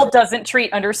 Google doesn't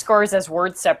treat underscores as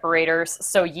word separators,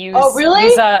 so use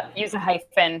use a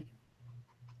hyphen.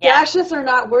 Yeah. Dashes are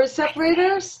not word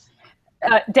separators?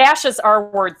 Dashes are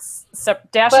words.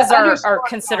 Dashes are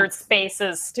considered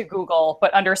spaces to Google,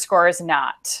 but underscore is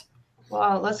not.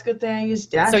 Wow, that's a good thing I use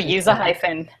dashes. So use a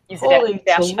hyphen. Use a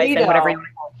dash hyphen, whatever you want.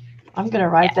 I'm gonna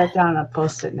write that down on a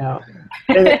post-it note.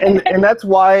 and that's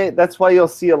why you'll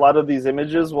see a lot of these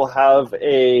images will have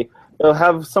they'll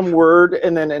have some word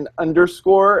and then an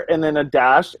underscore and then a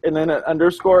dash and then an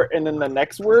underscore and then the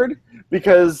next word,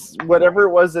 because whatever it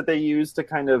was that they used to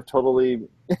kind of totally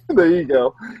there you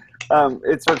go.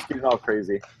 It starts getting all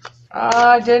crazy.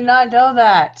 I did not know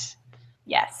that.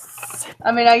 Yes.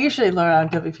 I mean, I usually learn on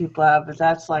WPblab, but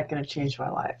that's like going to change my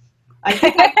life. I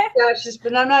think I use dashes,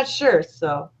 but I'm not sure.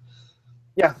 So.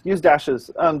 Yeah, use dashes.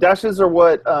 Dashes are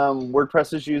what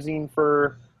WordPress is using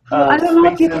for I don't know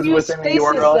if you can use spaces,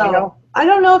 though. I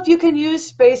don't know if you can use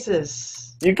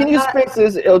spaces. You can use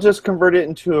spaces. It'll just convert it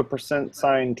into a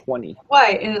 %20.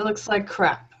 Right, and it looks like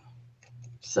crap.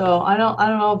 So I don't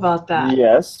know about that.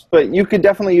 Yes, but you could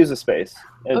definitely use a space.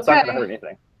 It's not going to hurt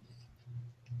anything.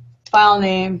 File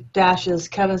name, dashes.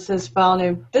 Kevin says file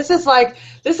name. This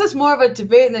is more of a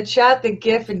debate in the chat than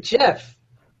GIF and GIF.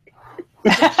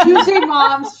 Choosing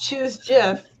moms choose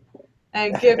GIF,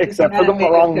 and GIF except for the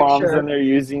wrong moms, and they're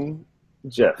using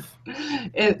GIF.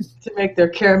 To make their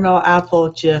caramel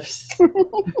apple GIFs.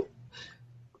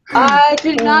 I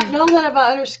did not know that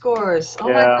about underscores. Oh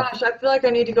my gosh, I feel like I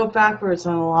need to go backwards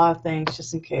on a lot of things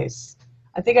just in case.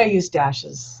 I think I used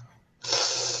dashes.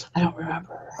 I don't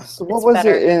remember. So what was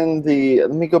it in the,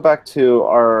 let me go back to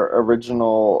our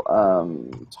original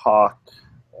talk,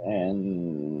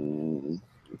 and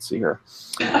let's see here.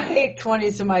 I hate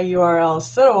 20s in my URLs.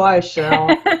 So do I,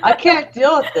 Cheryl. I can't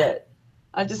deal with it.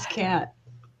 I just can't.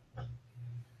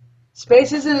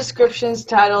 Spaces and descriptions,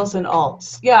 titles, and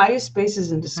alts. Yeah, I use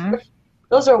spaces and descriptions.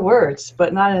 Those are words,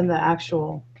 but not in the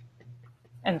actual...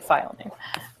 And file name.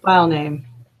 File name.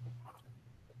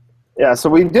 Yeah, so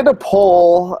we did a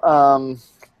poll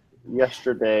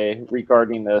yesterday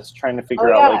regarding this, trying to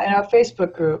figure out... in our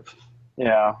Facebook group.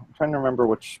 Yeah, I'm trying to remember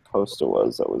which post it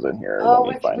was that was in here.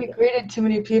 Oh, we greeted too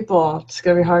many people. It's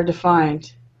going to be hard to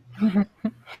find.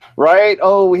 Right?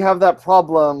 Oh, we have that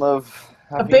problem of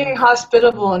being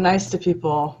hospitable and nice to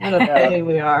people. What a pain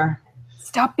we are.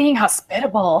 Stop being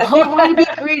hospitable. If you want to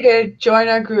be greeted, join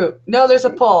our group. No, there's a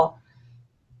poll.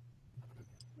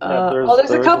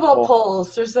 There's a couple of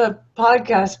polls. There's a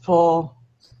podcast poll.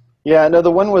 Yeah, no,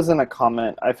 the one was in a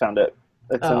comment. I found it.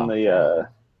 It's in the...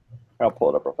 I'll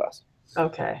pull it up real fast.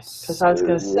 Okay, because I was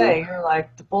going to say, you're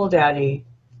like the poll daddy.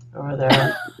 over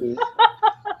there.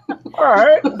 All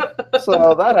right.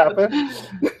 So that happened.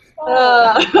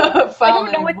 I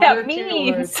don't know what that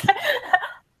means.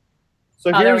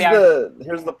 So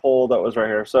here's the poll that was right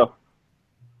here. So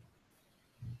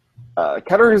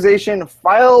categorization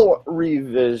file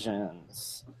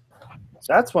revisions.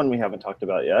 That's one we haven't talked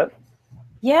about yet.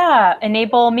 Yeah,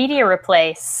 enable media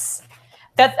replace.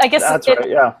 I guess that's right.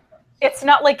 Yeah. It's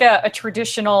not like a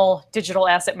traditional digital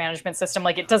asset management system.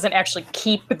 Like, it doesn't actually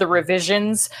keep the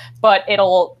revisions, but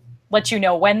it'll let you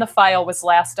know when the file was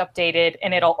last updated,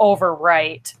 and it'll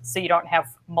overwrite so you don't have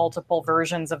multiple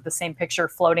versions of the same picture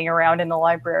floating around in the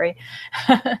library.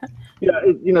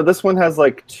 Yeah, this one has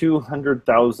like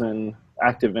 200,000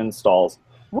 active installs.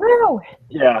 Woo!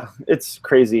 Yeah, it's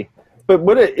crazy. But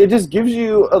what it just gives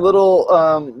you a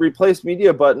little replace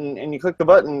media button, and you click the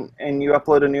button, and you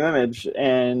upload a new image,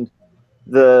 and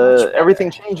everything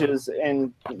changes.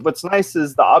 And what's nice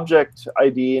is the object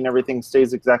ID and everything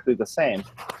stays exactly the same.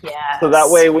 Yeah. So that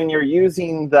way, when you're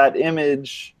using that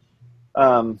image,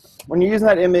 in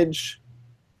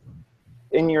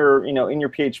your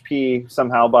PHP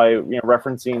somehow by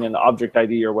referencing an object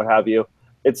ID or what have you,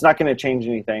 it's not going to change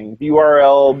anything. The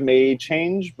URL may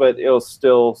change, but it'll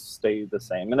still stay the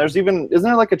same. And isn't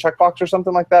there like a checkbox or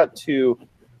something like that to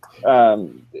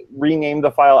rename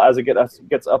the file as it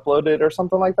gets uploaded or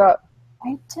something like that?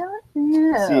 I don't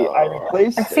know. See,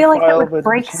 I feel like that would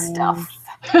break stuff.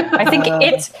 I think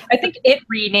it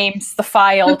renames the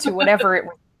file to whatever it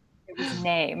was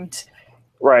named.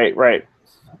 Right.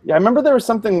 Yeah, I remember there was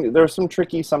some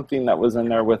tricky something that was in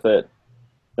there with it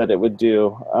that it would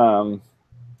do.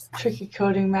 Tricky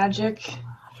coding magic.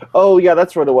 Oh yeah,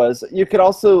 that's what it was. You could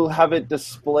also have it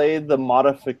display the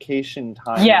modification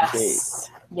time date.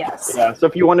 Yes. Yeah. So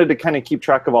if you wanted to kind of keep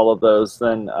track of all of those,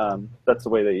 then that's the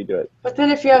way that you do it. But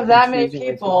then if you have that many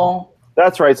people.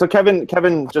 That's right. So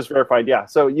Kevin just verified. Yeah.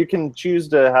 So you can choose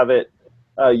to have it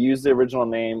use the original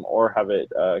name or have it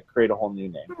create a whole new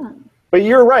name. But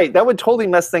you're right. That would totally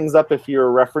mess things up if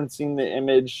you're referencing the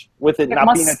image with it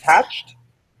not being attached.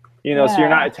 So you're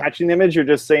not attaching the image. You're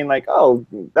just saying like, oh,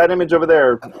 that image over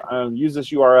there, use this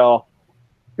URL.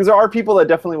 Because there are people that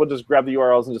definitely will just grab the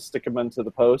URLs and just stick them into the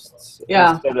posts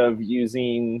instead of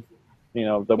using, the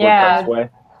WordPress way.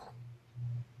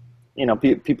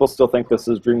 People still think this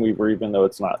is Dreamweaver, even though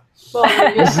it's not.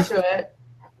 Well, you're used to it.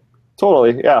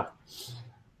 Totally, yeah.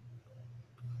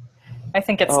 I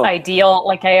think it's ideal.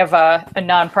 Like, I have a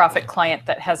nonprofit client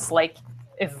that has like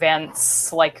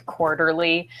events like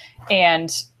quarterly,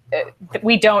 and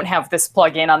we don't have this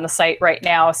plugin on the site right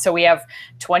now. So we have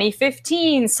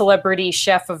 2015 celebrity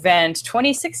chef event,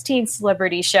 2016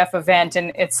 celebrity chef event,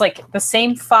 and it's like the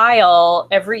same file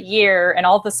every year, and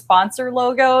all the sponsor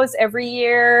logos every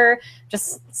year,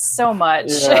 just so much.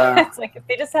 Yeah. It's like if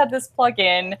they just had this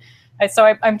plugin.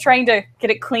 So I'm trying to get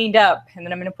it cleaned up, and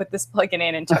then I'm going to put this plugin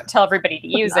in and tell everybody to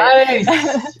use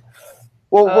it.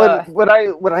 Well,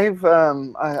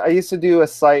 I used to do a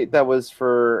site that was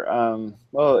for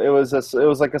it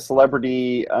was like a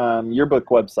celebrity yearbook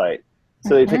website.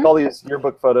 So they take all these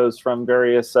yearbook photos from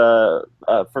various of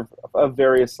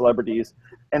various celebrities,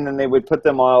 and then they would put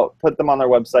them on their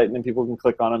website, and then people can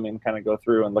click on them and kind of go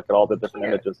through and look at all the different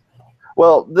images.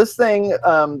 Well, this thing,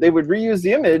 they would reuse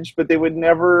the image, but they would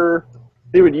reuse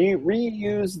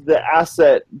the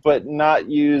asset, but not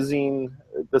using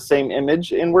the same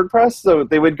image in WordPress. So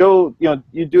they would go,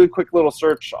 you do a quick little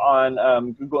search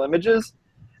on Google Images,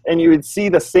 and you would see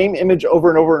the same image over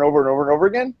and over and over and over and over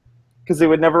again, because they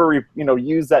would never,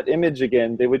 use that image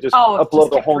again. They would just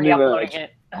upload a whole new image.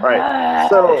 Right.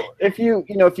 So if you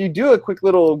do a quick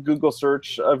little Google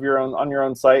search of on your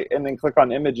own site, and then click on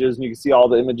images, and you can see all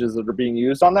the images that are being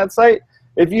used on that site.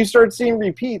 If you start seeing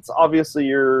repeats, obviously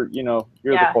you're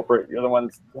the culprit. You're the one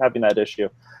having that issue.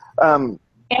 And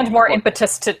more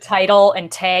impetus to title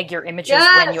and tag your images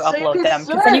when you upload them,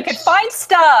 because then you can find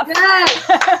stuff. Yes.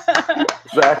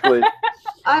 Exactly.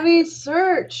 I mean,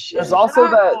 search. There's also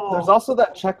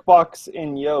that checkbox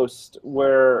in Yoast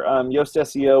where Yoast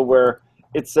SEO where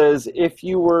it says if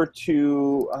you were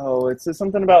to it says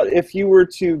something about if you were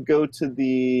to go to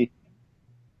the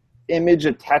image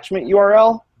attachment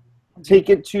URL, take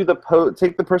it to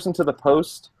take the person to the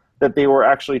post that they were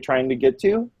actually trying to get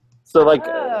to. So like,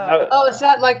 is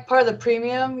that like part of the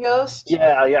premium Yoast?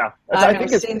 Yeah. I've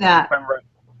never seen that.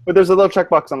 But there's a little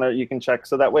checkbox on there you can check,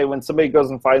 so that way when somebody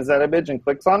goes and finds that image and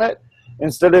clicks on it,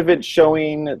 instead of it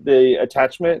showing the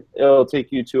attachment, it'll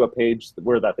take you to a page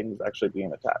where that thing is actually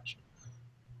being attached.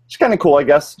 It's kind of cool, I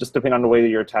guess, just depending on the way that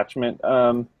your attachment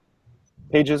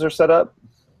pages are set up.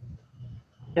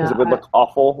 because it would look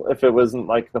awful if it wasn't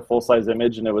like the full-size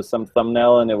image and it was some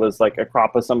thumbnail and it was like a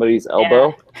crop of somebody's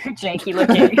elbow. Yeah. Janky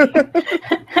looking.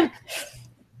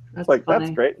 It's like, funny.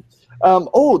 That's great.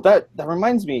 Oh, that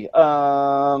reminds me.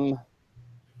 My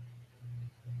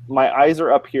eyes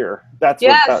are up here. That's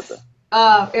yes.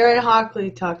 Aaron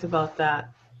Hockley talked about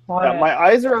that. Yeah, my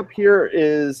eyes are up here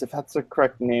is, if that's the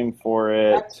correct name for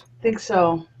it. I think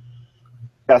so.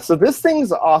 Yeah, so this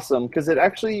thing's awesome because it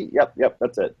actually, yep,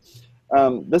 that's it.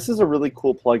 This is a really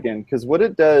cool plugin because what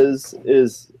it does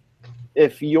is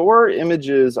if your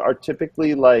images are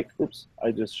typically like, oops,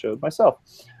 I just showed myself.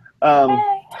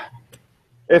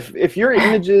 If your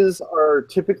images are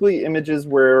typically images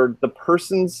where the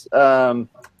person's,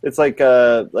 it's like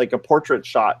a portrait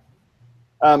shot,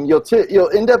 you'll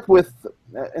end up with,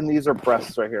 and these are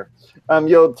breasts right here.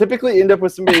 You'll typically end up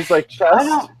with somebody's like chest. I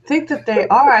don't think that they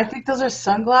are. I think those are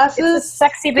sunglasses. It's a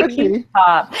sexy bikini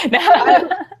top.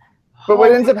 But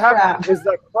what ends up happening is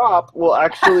that crop will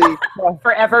actually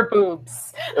forever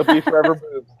boobs. It'll be forever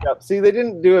boobs. Yep. See, they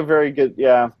didn't do a very good.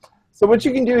 Yeah. So what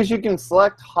you can do is you can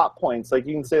select hot points. Like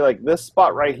you can say like this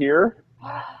spot right here.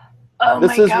 Oh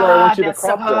this is where I want you to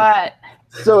crop so hot.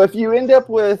 So if you end up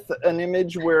with an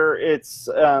image where it's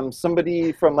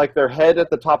somebody from like their head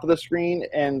at the top of the screen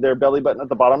and their belly button at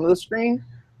the bottom of the screen,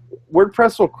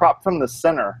 WordPress will crop from the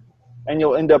center, and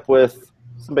you'll end up with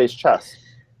somebody's chest.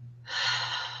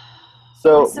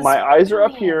 So my eyes are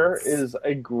up here is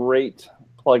a great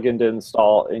plugin to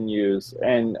install and use,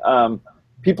 and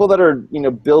people that are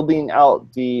building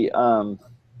out the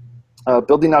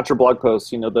building out your blog posts,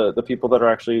 the people that are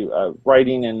actually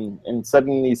writing and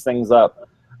setting these things up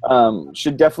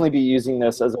should definitely be using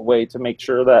this as a way to make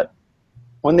sure that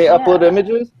when they upload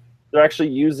images, they're actually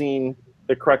using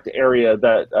the correct area,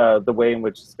 that the way in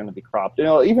which it's going to be cropped. And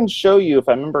it'll even show you, if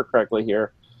I remember correctly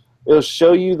here, it'll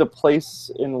show you the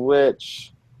place in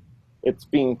which it's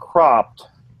being cropped.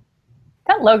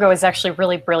 That logo is actually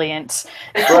really brilliant.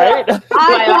 Right? My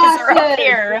eyes are up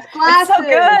here. It's so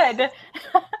good.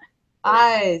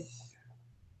 Eyes.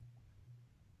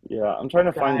 Yeah, I'm trying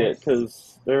to find it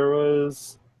because there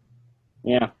was.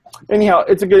 Yeah. Anyhow,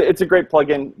 it's a great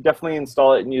plugin. Definitely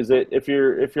install it and use it. If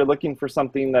you're looking for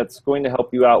something that's going to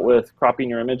help you out with cropping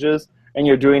your images, and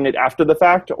you're doing it after the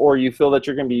fact, or you feel that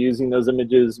you're going to be using those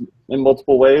images in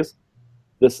multiple ways,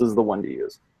 this is the one to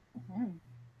use. Mm-hmm.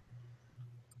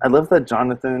 I love that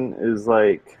Jonathan is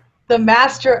like the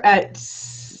master at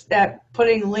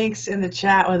putting links in the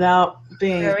chat without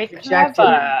being very rejected.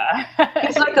 clever.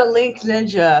 He's like a link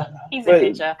ninja. He's a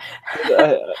ninja.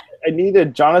 I need a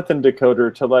Jonathan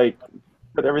decoder to like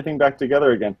put everything back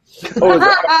together again. Oh,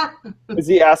 is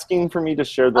he asking for me to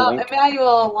share the link?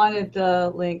 Emmanuel wanted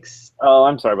the links. Oh,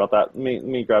 I'm sorry about that. Let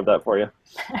me grab that for you.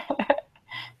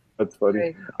 That's funny.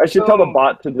 Great. I should tell the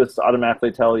bot to just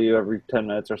automatically tell you every 10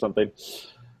 minutes or something.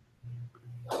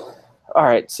 All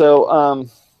right, so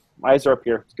eyes are up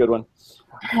here. It's a good one.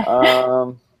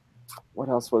 What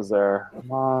else was there?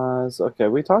 Okay,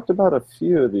 we talked about a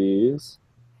few of these.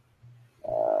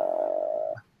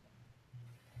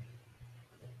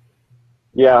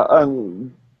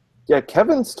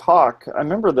 Kevin's talk, I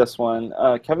remember this one.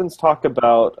 Kevin's talk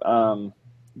about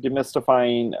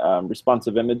demystifying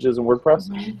responsive images in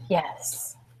WordPress.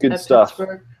 Yes. Good stuff.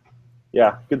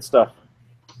 Yeah, good stuff.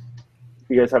 If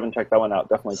you guys haven't checked that one out,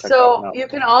 definitely check that one out. So you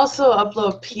can also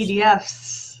upload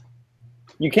PDFs.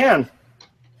 You can.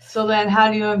 So then how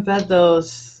do you embed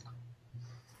those?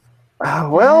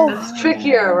 Well. It's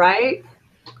trickier, right?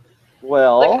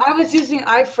 Well, like I was using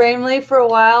iFramely for a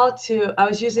while I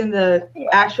was using the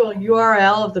actual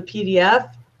URL of the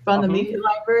PDF from the media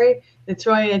library and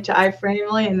throwing it into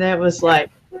iFramely, and then it was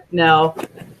like, no, we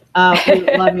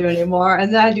don't love you anymore.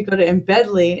 And then I had to go to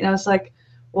Embedly, and I was like,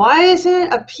 why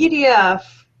isn't a PDF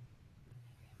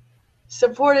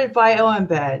supported by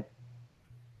OEmbed?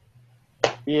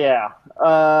 Yeah.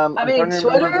 I mean,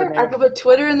 Twitter, I could put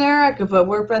Twitter in there, I could put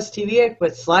WordPress TV, I could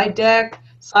put Slide Deck,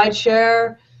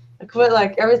 SlideShare, I could put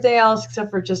like everything else except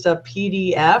for just a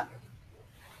PDF.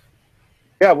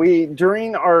 Yeah,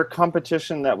 during our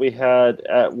competition that we had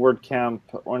at WordCamp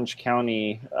Orange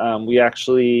County, we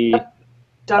actually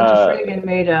Dr. Fragan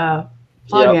made a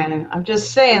plugin. Yep. I'm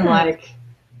just saying, like,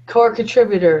 core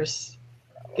contributors,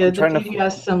 give the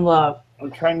PDF some love.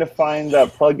 I'm trying to find that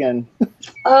plugin.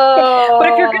 Oh, but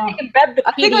if you're going to embed the PDF,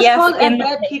 I think it's called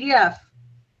embed PDF.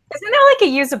 Isn't that like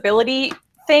a usability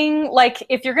thing? Like,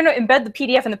 if you're going to embed the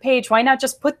PDF in the page, why not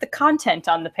just put the content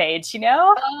on the page?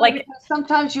 Like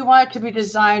sometimes you want it to be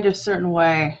designed a certain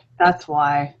way. That's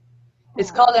why. It's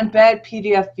called Embed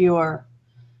PDF Viewer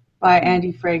by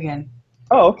Andy Fragan.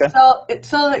 Oh, okay.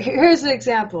 So here's an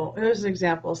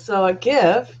example. So a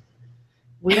GIF,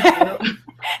 we do.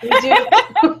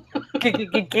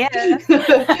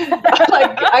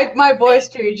 My voice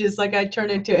changes, like I turn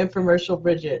into infomercial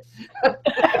Bridget.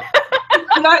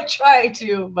 I'm not trying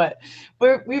to, but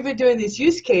we've been doing these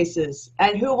use cases,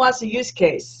 and who wants a use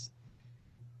case?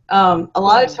 A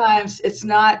lot of times it's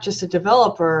not just a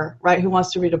developer, right, who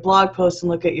wants to read a blog post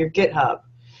and look at your GitHub.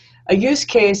 A use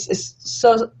case is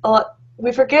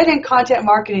we forget in content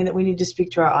marketing that we need to speak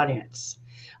to our audience.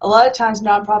 A lot of times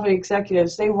nonprofit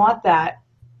executives, they want that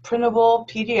printable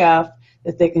PDF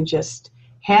that they can just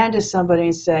hand to somebody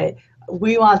and say,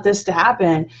 we want this to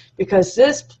happen because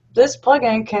this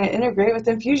plugin can integrate with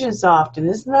Infusionsoft, and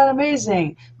isn't that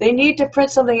amazing? They need to print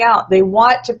something out. They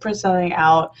want to print something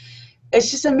out.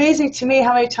 It's just amazing to me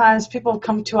how many times people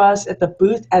come to us at the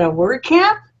booth at a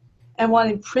WordCamp and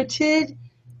wanting printed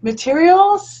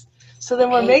materials. So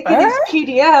then we're making these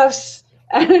PDFs,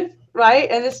 right?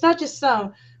 And it's not just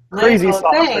some crazy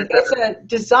thing. It's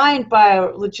designed by a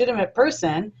legitimate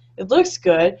person. It looks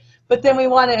good, but then we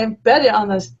want to embed it on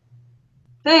this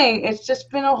thing. It's just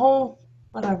been a whole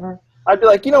whatever. I'd be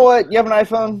like, you know what? You have an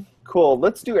iPhone? Cool.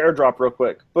 Let's do AirDrop real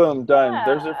quick. Boom, done. Yeah.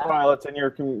 There's your file. It's in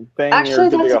your thing. Actually,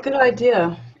 that's a good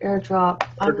idea. AirDrop.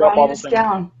 I'm writing this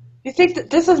down. You think that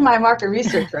this is my market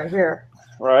research right here?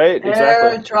 Right.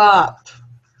 Exactly. AirDrop.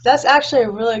 That's actually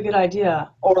a really good idea.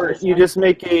 Or you just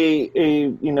make a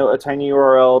tiny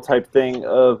URL type thing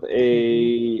of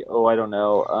I don't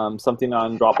know, something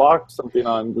on Dropbox, something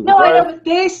on Google Drive. I know, but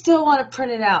they still want to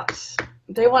print it out.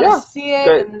 They want to see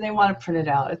it, and then they want to print it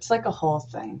out. It's like a whole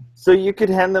thing. So you could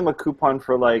hand them a coupon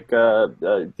for like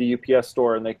the UPS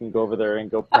store, and they can go over there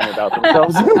and go print it out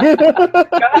themselves.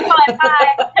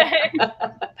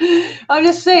 I'm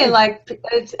just saying,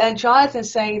 and Jonathan's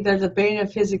saying they're the bane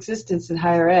of his existence in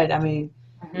higher ed. I mean,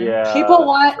 people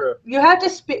want, you have to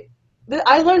speak.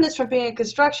 I learned this from being in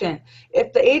construction.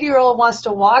 If the 80-year-old wants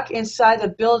to walk inside the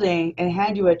building and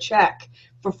hand you a check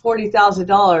for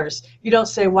 $40,000, you don't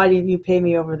say, why didn't you pay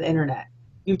me over the internet?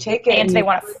 You take it and they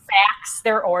want to fax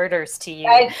their orders to you.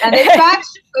 And they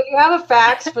fax, but you have a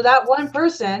fax for that one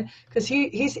person because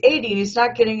he's 80 and he's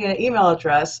not getting an email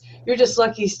address. You're just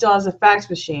lucky he still has a fax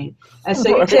machine. And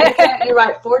so you take it and you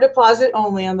write for deposit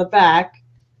only on the back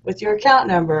with your account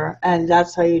number, and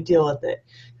that's how you deal with it.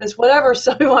 Because whatever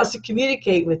somebody wants to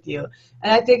communicate with you.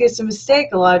 And I think it's a mistake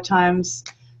a lot of times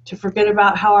to forget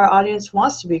about how our audience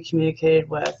wants to be communicated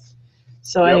with.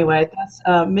 So anyway, that's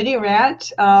a mini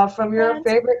rant from your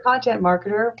favorite content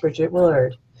marketer, Bridget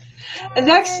Willard. The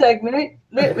next segment,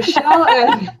 Michelle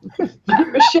and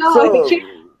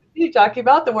you're talking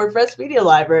about the WordPress Media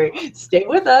Library. Stay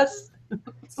with us.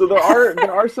 So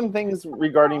there are some things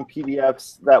regarding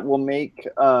PDFs that will make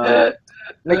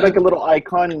like a little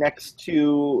icon next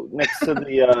to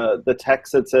the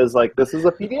text that says like this is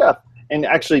a PDF, and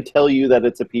actually tell you that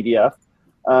it's a PDF.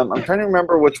 I'm trying to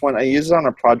remember which one. I used it on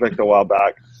a project a while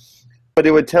back. But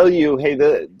it would tell you, hey,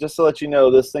 just to let you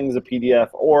know, this thing's a PDF.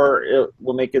 Or it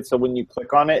will make it so when you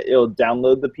click on it, it'll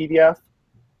download the PDF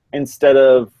instead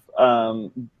of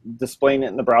displaying it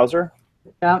in the browser.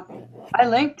 Yeah, I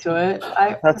linked to it.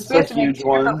 That's a huge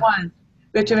one.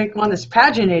 We have to make one that's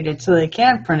paginated so they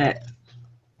can print it.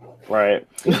 Right.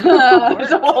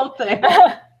 It's a whole thing.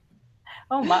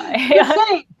 Oh, my.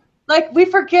 Saying, like, we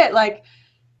forget, like,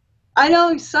 I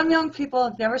know some young people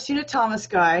have never seen a Thomas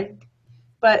guide,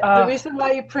 but the reason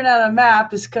why you print out a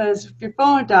map is because if your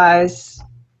phone dies,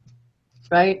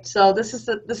 right? So this is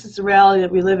the reality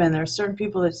that we live in. There are certain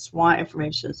people that just want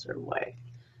information a certain way.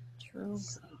 True.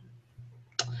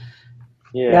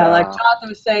 Yeah, like Jonathan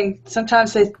was saying,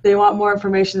 sometimes they want more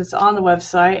information that's on the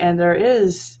website, and there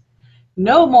is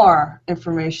no more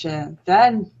information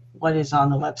than what is on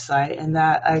the website, and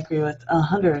that I agree with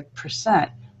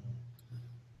 100%.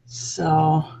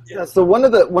 So yeah, so one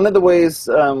of the ways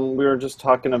we were just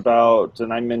talking about,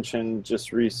 and I mentioned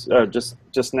just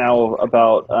now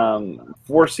about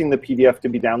forcing the PDF to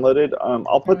be downloaded.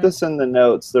 I'll put this in the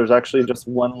notes. There's actually just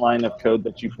one line of code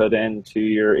that you put into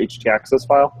your htaccess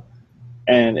file,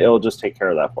 and it'll just take care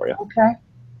of that for you. Okay.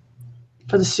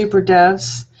 For the super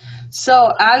devs.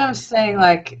 So Adam's saying,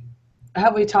 like,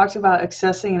 have we talked about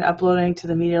accessing and uploading to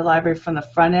the media library from the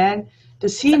front end?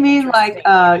 Does he mean like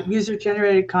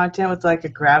user-generated content with like a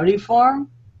Gravity form?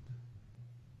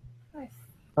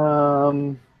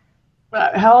 How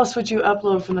else would you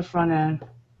upload from the front end?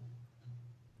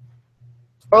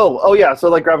 Oh yeah, so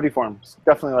like Gravity forms,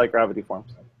 definitely like Gravity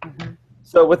forms. Mm-hmm.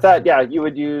 So with that, yeah, you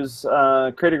would use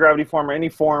create a Gravity form or any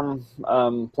form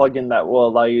plugin that will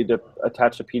allow you to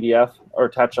attach a PDF or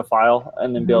attach a file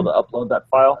and then be able to upload that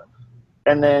file.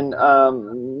 And then,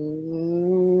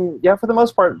 yeah, for the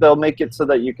most part, they'll make it so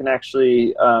that you can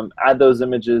actually add those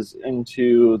images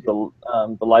into the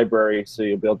library, so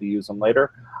you'll be able to use them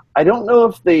later. I don't know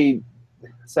if they.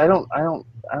 So I don't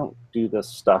do this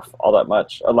stuff all that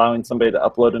much, allowing somebody to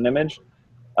upload an image.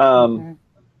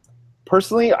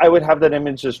 Personally, I would have that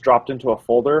image just dropped into a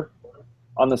folder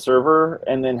on the server,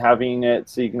 and then having it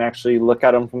so you can actually look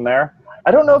at them from there. I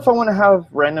don't know if I want to have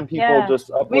random people just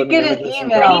upload images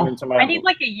and drop them into my. I need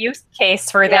like a use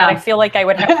case for that. I feel like I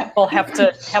would have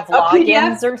to have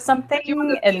logins or something.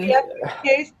 And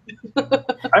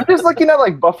I'm just looking at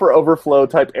like buffer overflow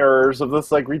type errors of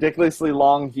this like ridiculously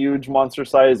long, huge,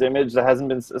 monster-sized image that hasn't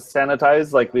been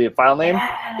sanitized, like the file name.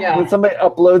 Yeah. And somebody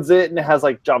uploads it and it has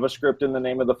like JavaScript in the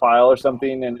name of the file or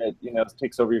something, and it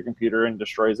takes over your computer and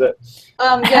destroys it.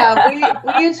 Yeah,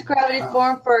 we use Gravity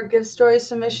Form for GIF story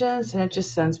submissions, and it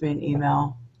just sends me an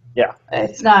email. Yeah.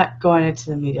 It's not going into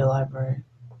the media library.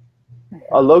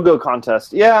 A logo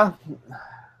contest. Yeah.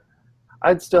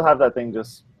 I'd still have that thing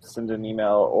just send an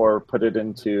email or put it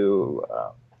into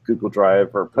Google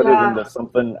Drive or put it into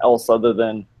something else other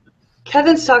than.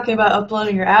 Kevin's talking about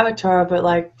uploading your avatar, but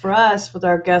like for us with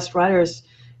our guest writers,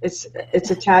 it's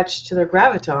attached to their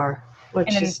Gravatar,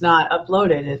 which is not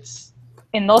uploaded. It's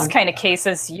in those kind of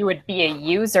cases, you would be a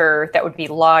user that would be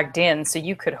logged in, so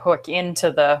you could hook into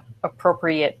the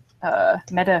appropriate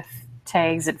meta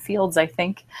tags and fields, I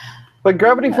think. But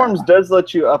Gravity Forms does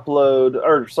let you upload,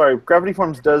 or sorry, Gravity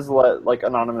Forms does let like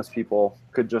anonymous people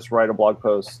could just write a blog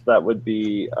post that would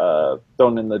be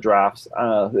thrown in the drafts.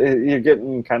 You're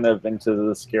getting kind of into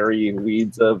the scary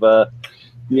weeds of the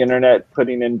internet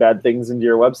putting in bad things into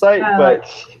your website, but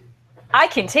I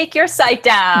can take your site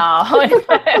down.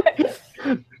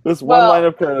 This one line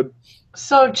of code.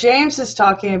 So James is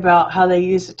talking about how they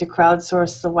use it to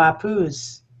crowdsource the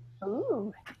WAPOs.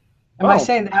 Ooh. Am I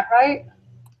saying that right?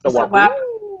 The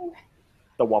WAPO?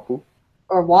 The WAPO.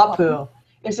 Or WAPO.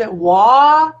 Is it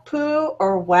WAPO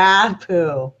or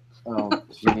WAPO? Oh,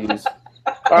 jeez.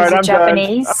 All right, I'm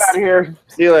Japanese? done. I'm out of here.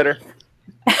 See you later.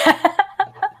 I've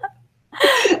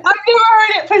never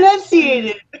heard it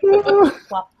pronunciated.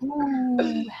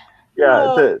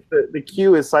 Yeah, the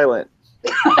Q is silent. We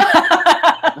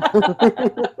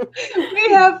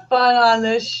have fun on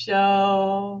this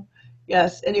show.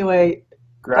 Yes, anyway.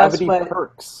 Gravity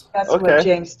perks. That's what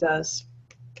James does.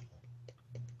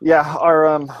 Yeah, our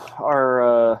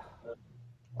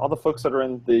all the folks that are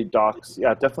in the docs,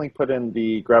 definitely put in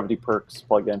the Gravity perks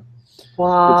plugin.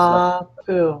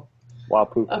 WAPO.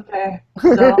 WAPO. Okay.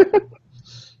 So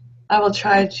I will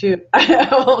try to.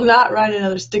 I will not write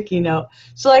another sticky note.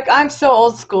 So like I'm so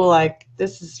old school. Like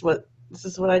this is what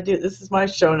I do. This is my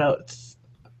show notes.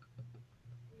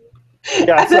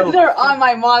 Yeah, so they're on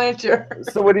my monitor.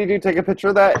 So what do? Take a picture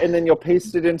of that, and then you'll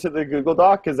paste it into the Google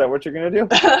Doc? Is that what you're going to do?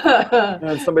 And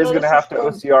then somebody's going to have to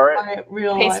OCR it?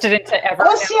 Paste it into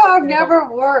Evernote. OCR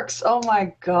never works. Oh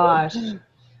my gosh.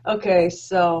 Okay,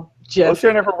 so Jeff.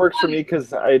 OCR never works for me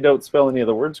because I don't spell any of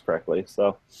the words correctly.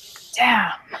 So.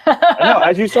 Damn. I know.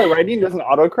 As you start writing, doesn't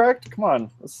autocorrect? Come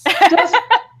on.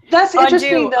 That's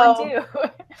interesting, though. Undo.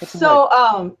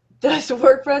 So, does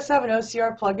WordPress have an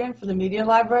OCR plugin for the media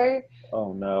library?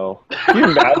 Oh no! Can you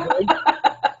imagine?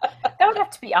 That would have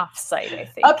to be off-site, I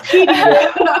think. A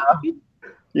PDF.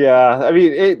 Yeah, I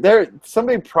mean,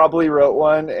 somebody probably wrote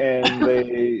one,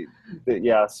 and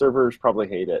servers probably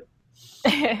hate it.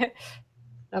 That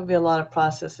would be a lot of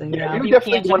processing. Yeah, you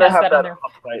definitely want to have that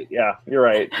off-site. Yeah, you're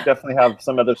right. Definitely have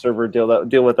some other server deal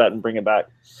with that and bring it back.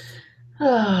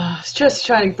 It's just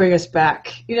trying to bring us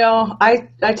back. I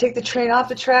take the train off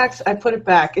the tracks, I put it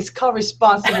back. It's called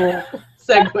responsible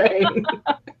segueing.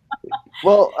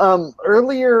 Well,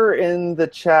 earlier in the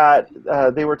chat,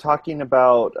 they were talking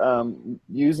about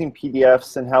using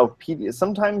PDFs and how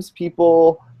sometimes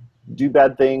people do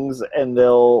bad things and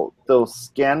they'll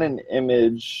scan an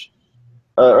image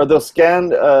or they'll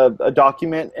scan a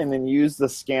document and then use the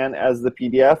scan as the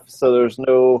PDF, so there's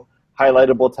no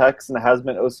highlightable text and it hasn't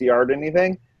been OCR'd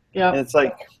anything. Yeah. And it's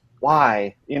like,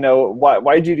 why?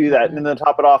 Why'd you do that? And then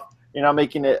top it off, you're not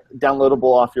making it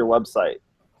downloadable off your website.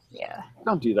 Yeah.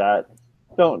 Don't do that.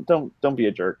 Don't be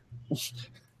a jerk.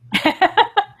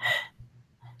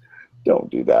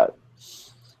 Don't do that.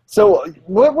 So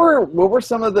what were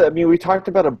some of we talked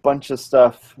about a bunch of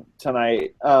stuff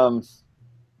tonight.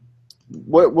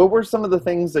 What were some of the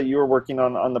things that you were working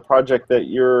on the project that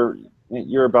you're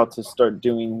about to start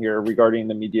doing here regarding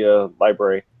the media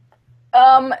library?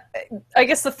 I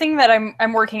guess the thing that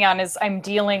I'm working on is I'm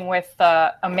dealing with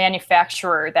a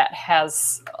manufacturer that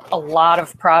has a lot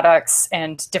of products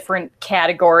and different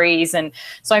categories, and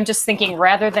so I'm just thinking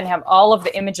rather than have all of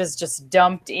the images just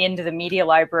dumped into the media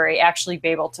library, actually be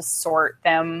able to sort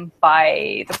them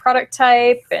by the product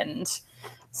type, and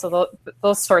so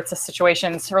those sorts of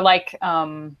situations. Or like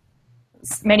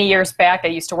many years back, I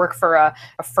used to work for a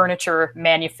furniture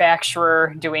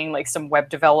manufacturer doing like some web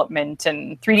development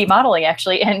and 3D modeling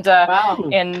actually. And, Wow.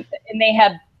 and they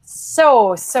had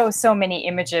so many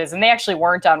images, and they actually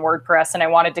weren't on WordPress, and I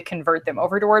wanted to convert them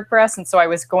over to WordPress. And so I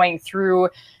was going through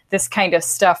this kind of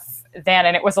stuff then,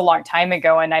 and it was a long time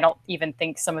ago, and I don't even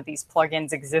think some of these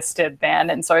plugins existed then.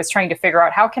 And so I was trying to figure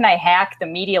out how can I hack the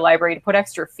media library to put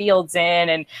extra fields in,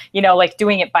 and like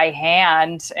doing it by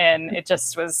hand, and it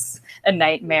just was a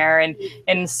nightmare.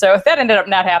 And so that ended up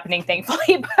not happening,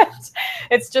 thankfully. But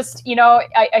it's just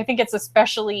I think it's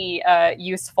especially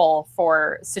useful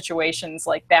for situations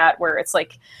like that where it's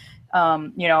like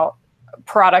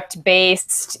product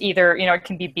based, either it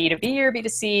can be B2B or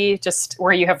B2C, just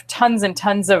where you have tons and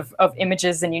tons of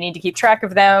images and you need to keep track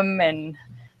of them. And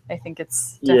I think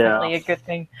it's definitely a good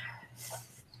thing.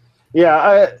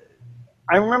 Yeah,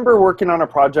 I remember working on a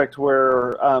project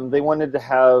where they wanted to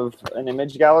have an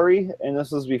image gallery, and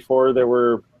this was before there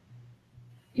were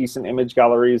decent image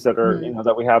galleries that are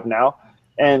that we have now.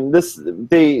 And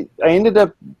I ended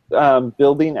up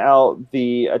building out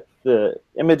the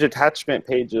image attachment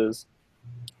pages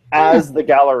as the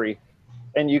gallery,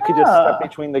 and you could just step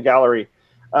between the gallery.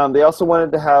 They also wanted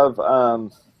to have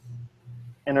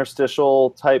interstitial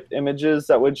type images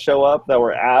that would show up that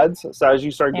were ads. So as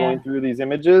you start going through these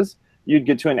images, you'd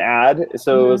get to an ad.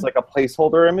 So it was like a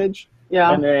placeholder image.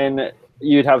 Yeah. And then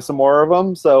you'd have some more of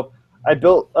them. So I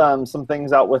built some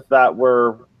things out with that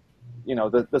where,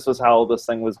 this was how this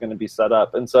thing was going to be set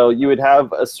up. And so you would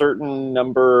have a certain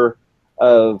number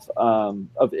of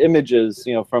images,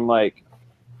 from like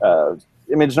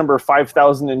image number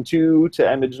 5002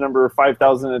 to image number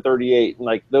 5038. And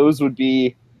like those would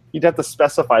be, you'd have to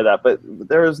specify that, but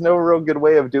there was no real good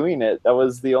way of doing it. That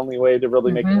was the only way to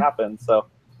really make it happen. So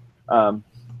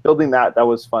building that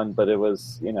was fun, but it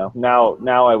was,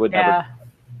 now I would never.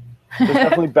 There's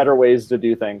definitely better ways to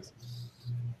do things.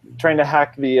 Trying to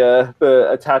hack the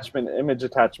image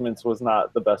attachments was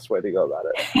not the best way to go about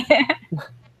it.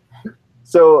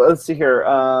 So let's see here.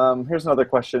 Here's another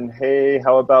question. Hey,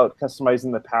 how about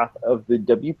customizing the path of the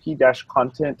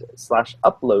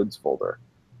WP-content/uploads folder?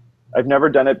 I've never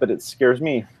done it, but it scares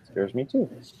me. It scares me too.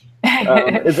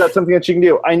 Is that something that you can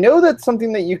do? I know that's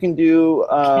something that you can do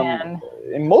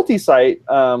in multi-site.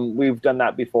 We've done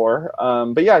that before.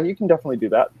 But yeah, you can definitely do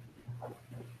that.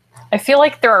 I feel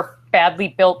like there are badly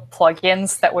built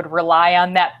plugins that would rely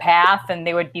on that path and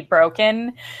they would be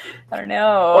broken. I don't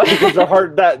know. Because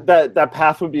that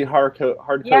path would be hard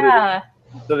coded. Yeah.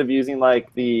 Instead of using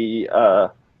like the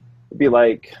be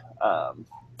like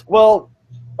well,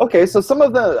 okay, so some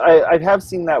of the I have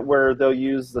seen that where they'll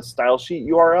use the style sheet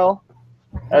URL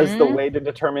as the way to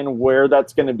determine where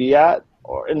that's going to be at,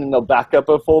 and then they'll back up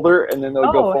a folder and then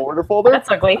they'll go forward a folder.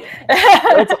 That's ugly.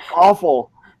 That's awful.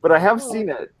 But I have seen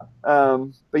it.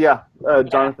 But yeah,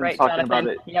 Jonathan's talking about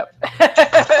it. Yep.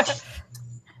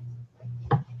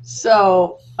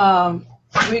 So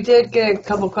we did get a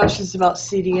couple questions about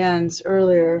CDNs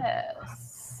earlier.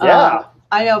 Yes. Yeah.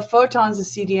 I know Photon's a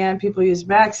CDN. People use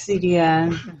Max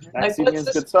CDN. Max CDN is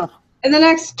good stuff. In the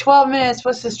next 12 minutes,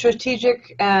 what's the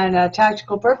strategic and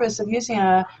tactical purpose of using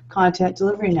a content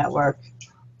delivery network?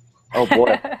 Oh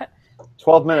boy.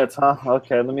 12 minutes, huh?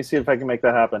 Okay, let me see if I can make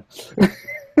that happen.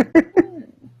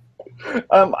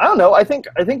 I don't know. I think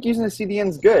using a CDN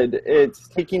is good. It's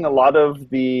taking a lot of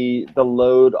the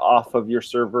load off of your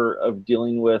server of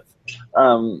dealing with,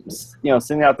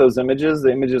 sending out those images.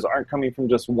 The images aren't coming from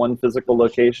just one physical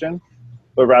location,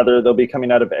 but rather they'll be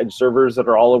coming out of edge servers that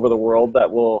are all over the world that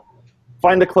will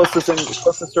find the closest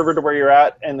server to where you're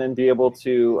at, and then be able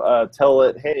to tell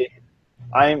it, hey,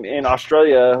 I'm in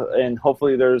Australia, and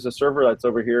hopefully there's a server that's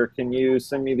over here. Can you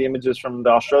send me the images from the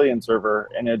Australian server?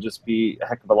 And it'd just be a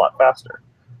heck of a lot faster.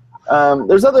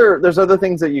 There's other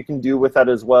things that you can do with that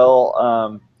as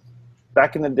well.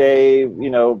 Back in the day,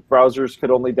 browsers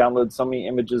could only download so many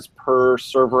images per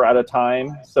server at a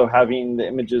time. So having the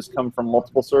images come from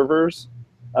multiple servers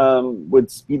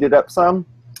would speed it up some.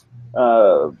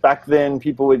 Back then,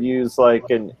 people would use like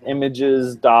an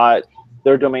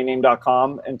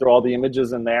images.theirdomainname.com and throw all the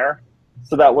images in there.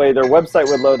 So that way their website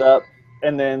would load up,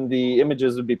 and then the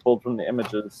images would be pulled from the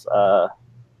images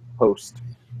host.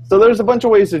 So there's a bunch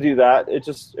of ways to do that. It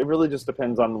really just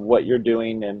depends on what you're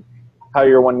doing and how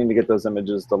you're wanting to get those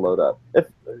images to load up.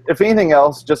 If anything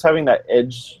else, just having that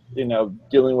edge,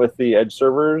 dealing with the edge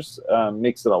servers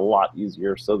makes it a lot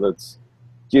easier, so that's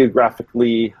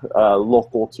geographically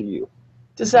local to you.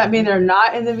 Does that mean they're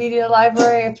not in the media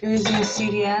library if you're using a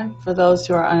CDN, for those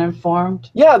who are uninformed?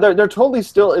 Yeah, they're totally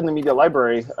still in the media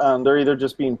library. They're either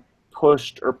just being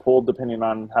pushed or pulled depending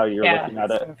on how you're looking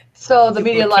at it. So the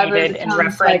media library and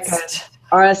becomes like an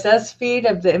RSS feed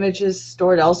of the images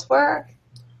stored elsewhere?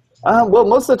 Well,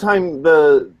 most of the time,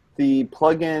 the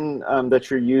plugin that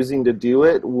you're using to do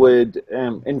it would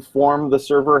inform the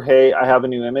server, hey, I have a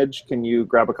new image. Can you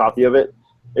grab a copy of it?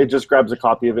 It just grabs a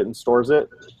copy of it and stores it.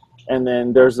 And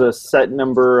then there's a set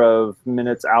number of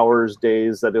minutes, hours,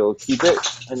 days that it'll keep it,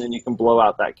 and then you can blow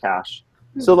out that cache.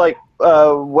 So like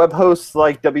web hosts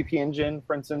like WP Engine,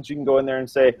 for instance, you can go in there and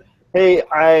say, hey,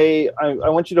 I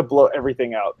want you to blow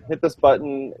everything out. Hit this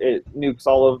button. It nukes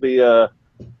all of the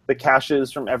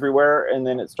caches from everywhere, and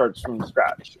then it starts from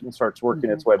scratch and starts working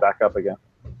its way back up again.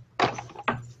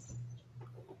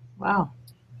 Wow.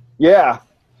 Yeah.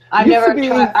 I have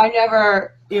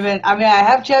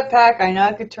Jetpack. I know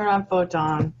I could turn on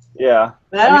Photon. Yeah.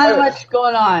 But I don't have much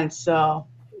going on, so.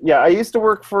 Yeah, I used to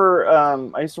work for a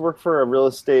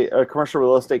commercial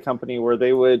real estate company where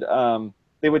they would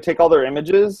take all their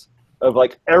images of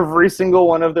like every single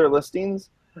one of their listings,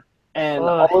 and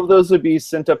all of those would be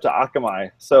sent up to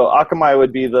Akamai. So Akamai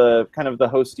would be the kind of the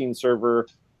hosting server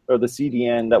or the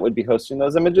CDN that would be hosting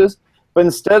those images. But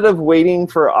instead of waiting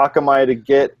for Akamai to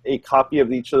get a copy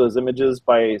of each of those images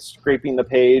by scraping the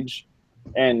page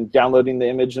and downloading the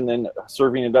image and then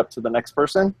serving it up to the next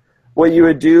person, what you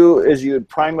would do is you would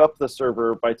prime up the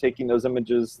server by taking those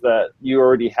images that you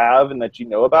already have and that you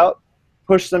know about,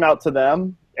 push them out to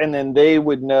them, and then they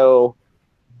would know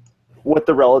what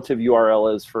the relative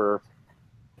URL is for,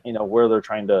 where they're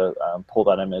trying to pull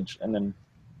that image, and then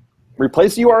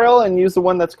replace the URL and use the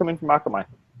one that's coming from Akamai.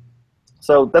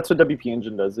 So that's what WP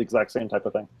Engine does, the exact same type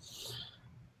of thing.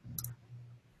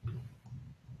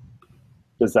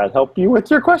 Does that help you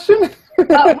with your question?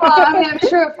 Well, I'm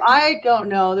sure if I don't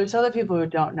know, there's other people who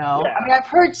don't know. Yeah. I've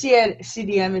heard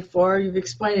CDN before. You've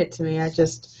explained it to me. I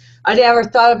never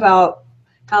thought about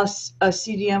how a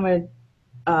CDN would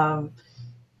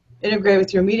integrate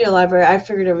with your media library. I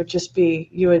figured it would just be,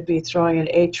 you would be throwing in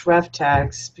href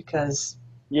tags because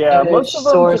most of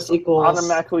them source just equals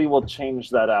automatically will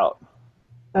change that out.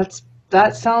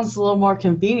 That sounds a little more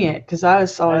convenient, because I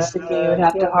was always thinking you would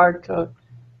have to hard code.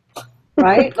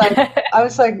 Right? Like, I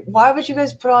was like, why would you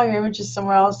guys put all your images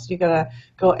somewhere else? You gotta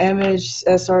go image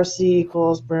src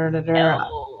equals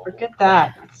No. Forget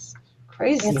that. It's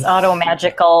crazy. It's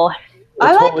auto-magical.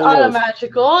 I like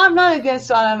auto-magical. I'm not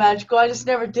against auto-magical. I just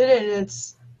never did it. And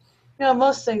it's,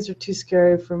 most things are too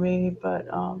scary for me, but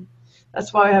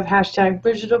that's why I have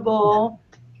 #Bridgetable.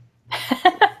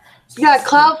 Yeah,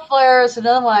 Cloudflare is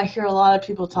another one I hear a lot of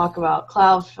people talk about.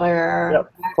 Cloudflare.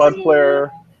 Yep, Cloudflare.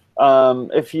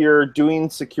 If you're doing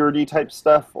security type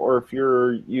stuff, or if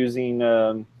you're using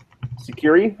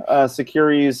Securi,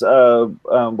 Securi's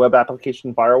web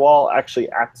application firewall actually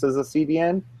acts as a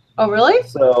CDN. Oh, really?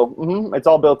 So it's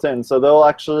all built in. So they'll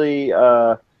actually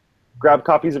grab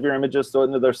copies of your images, throw it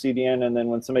into their CDN, and then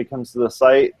when somebody comes to the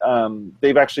site,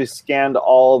 they've actually scanned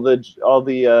all the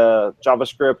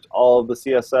JavaScript, all of the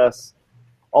CSS,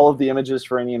 all of the images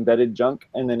for any embedded junk,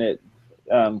 and then it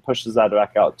pushes that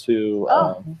back out to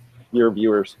your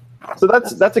viewers. So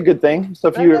that's a good thing. So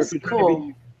if you're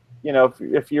cool.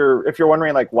 If you're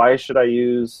wondering like, why should I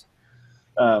use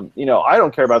I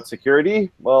don't care about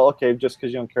security. Well, okay, just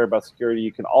because you don't care about security,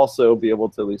 you can also be able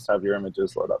to at least have your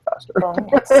images load up faster.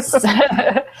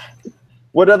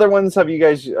 What other ones have you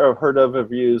guys heard of,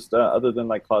 have used other than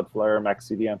like Cloudflare or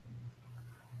MaxCDN?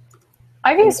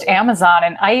 I've used Amazon,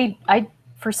 and I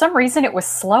for some reason it was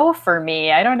slow for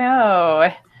me. I don't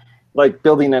know. Like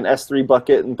building an S3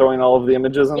 bucket and throwing all of the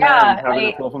images in there and having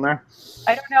it pull from there?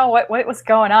 I don't know what was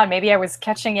going on. Maybe I was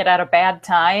catching it at a bad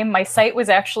time. My site was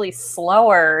actually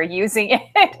slower using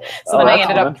it. So then I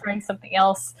ended up trying something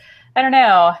else. I don't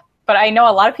know. But I know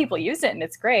a lot of people use it, and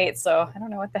it's great. So I don't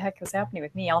know what the heck was happening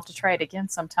with me. I'll have to try it again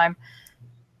sometime.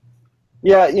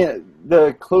 Yeah,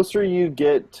 the closer you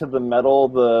get to the metal,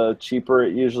 the cheaper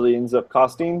it usually ends up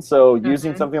costing. So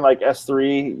using something like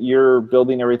S3, you're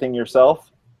building everything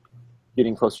yourself,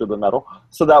 getting closer to the metal.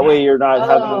 So that way you're not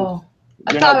having...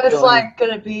 I thought it was like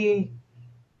going to be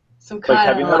some kind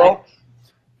heavy of metal?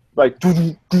 Like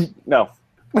no.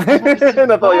 What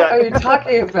are you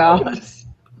talking about?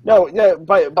 No, yeah,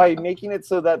 by making it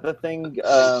so that the thing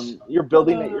you're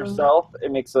building it yourself,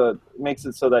 it makes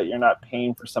it so that you're not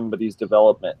paying for somebody's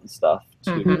development and stuff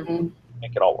to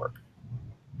make it all work.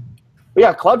 But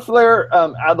yeah, Cloudflare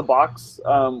out of the box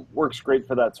works great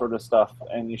for that sort of stuff,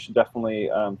 and you should definitely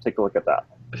take a look at that.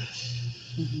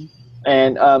 Mm-hmm.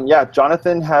 And yeah,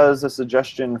 Jonathan has a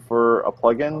suggestion for a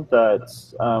plugin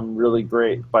that's really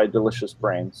great by Delicious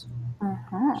Brains.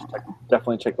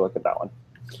 Definitely take a look at that one.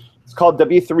 It's called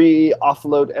W3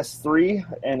 Offload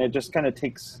S3, and it just kind of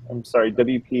takes,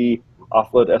 WP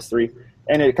Offload S3,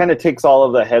 and it kind of takes all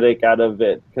of the headache out of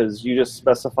it, because you just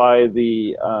specify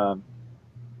the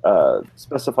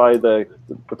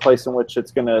place in which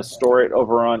it's going to store it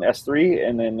over on S3,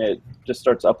 and then it just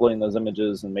starts uploading those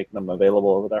images and making them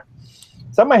available over there.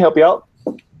 So that might help you out.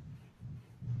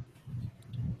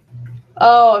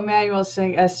 Oh, Emmanuel's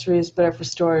saying S3 is better for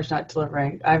storage, not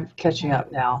delivering. I'm catching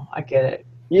up now. I get it.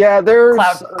 Yeah, there's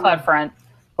CloudFront.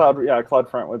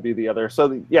 CloudFront would be the other.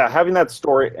 So yeah, having that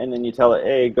store it, and then you tell it,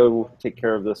 hey, go take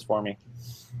care of this for me.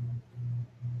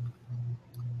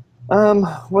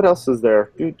 What else is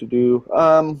there? We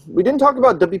didn't talk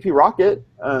about WP Rocket.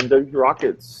 WP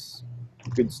Rocket's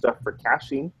good stuff for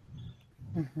caching.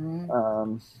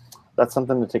 Mm-hmm. That's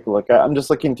something to take a look at. I'm just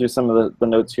looking through some of the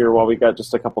notes here while we got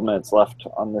just a couple minutes left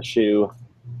on the shoe.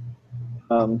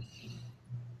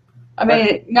 I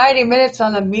mean, 90 minutes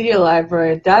on the media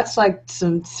library, that's like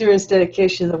some serious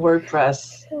dedication to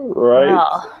WordPress. Right.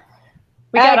 Well,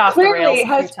 we got off the rails a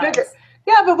few times.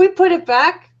 Yeah, but we put it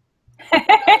back.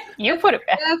 You put it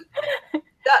back.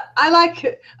 I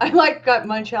like gut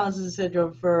Munchausen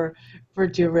syndrome for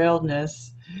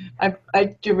derailedness.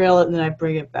 I derail it and then I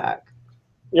bring it back.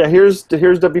 Yeah, here's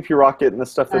WP Rocket and the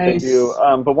stuff that they do.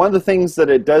 But one of the things that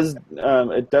it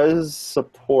does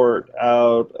support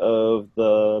out of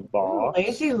the box.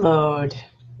 Lazy load.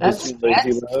 That's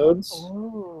lazy loads.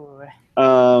 Ooh.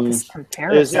 This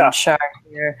comparison chart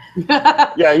here.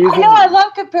 Yeah, I know. I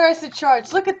love comparison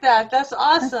charts. Look at that. That's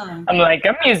awesome. I'm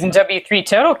using W3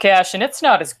 Total Cache and it's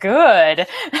not as good.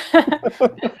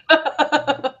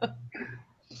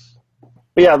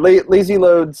 But yeah, lazy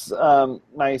load's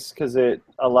nice because it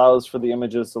allows for the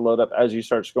images to load up as you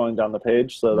start scrolling down the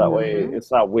page. So that way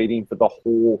it's not waiting for the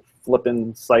whole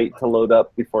flipping site to load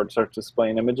up before it starts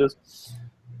displaying images.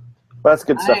 But that's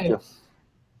good stuff too.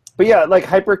 But yeah, like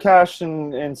Hypercache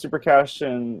and Supercache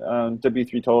and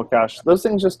W3 Total Cache, those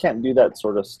things just can't do that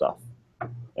sort of stuff.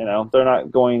 You know, they're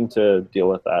not going to deal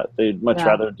with that. They'd much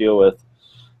rather deal with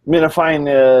minifying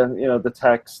the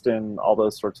text and all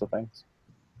those sorts of things.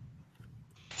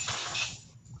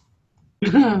 They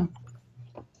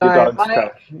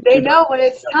know when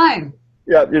it's time.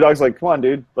 Yeah, your dog's like, come on,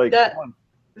 dude. Like, come on.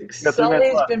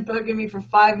 Sully's been bugging me for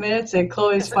 5 minutes, and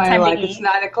Chloe's finally like, it's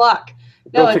 9 o'clock.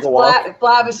 No, it's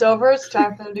blab is over. It's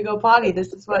time for them to go potty.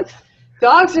 This is what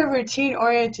dogs are routine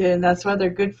oriented, and that's why they're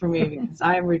good for me because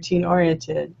I am routine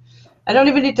oriented. I don't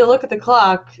even need to look at the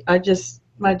clock.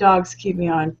 My dogs keep me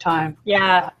on time.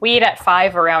 Yeah, we eat at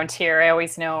 5 around here. I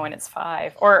always know when it's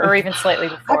 5, or even slightly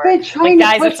before. I've been trying to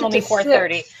guys, push it's only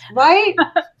 4:30. Right?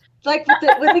 Like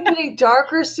with it getting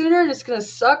darker sooner, it's gonna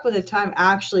suck when the time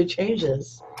actually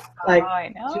changes. Like,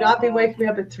 I know. Do not be waking me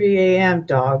up at 3 a.m.,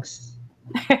 dogs.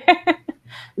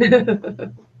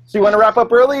 So you want to wrap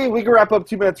up early? We can wrap up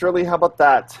 2 minutes early. How about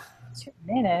that? 2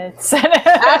 minutes.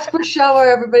 Ask Rochelle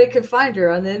where everybody can find her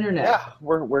on the internet. Yeah,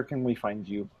 where can we find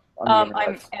you? I'm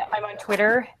on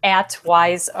Twitter at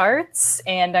WiseArts,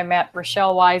 and I'm at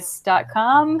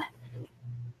RochelleWise.com.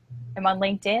 I'm on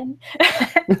LinkedIn.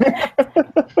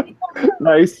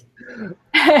 Nice.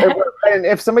 And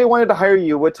if somebody wanted to hire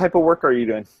you, what type of work are you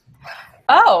doing?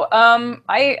 Oh,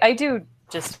 I do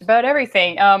just about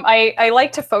everything. I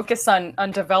like to focus on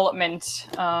development,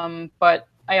 but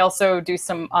I also do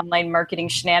some online marketing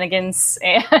shenanigans,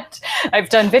 and I've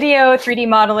done video, 3D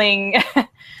modeling,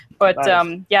 but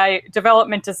nice. Yeah,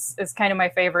 development is kind of my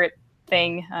favorite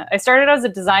thing. I started as a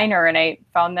designer, and I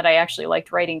found that I actually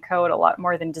liked writing code a lot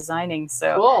more than designing.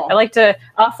 So cool. I like to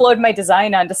offload my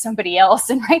design onto somebody else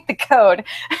and write the code.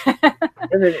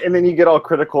 and then you get all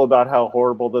critical about how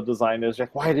horrible the design is.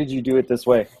 Like, why did you do it this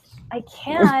way? I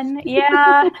can,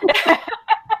 yeah.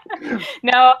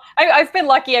 No, I've been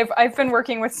lucky. I've been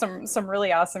working with some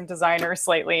really awesome designers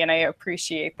lately, and I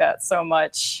appreciate that so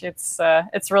much. It's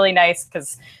really nice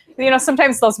because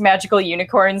sometimes those magical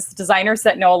unicorns, designers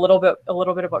that know a little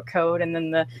bit about code, and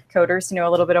then the coders who know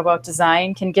a little bit about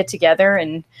design can get together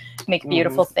and make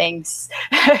beautiful things.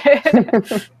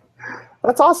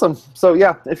 That's awesome. So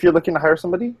yeah, if you're looking to hire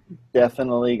somebody,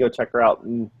 definitely go check her out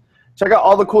and check out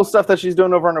all the cool stuff that she's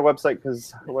doing over on her website,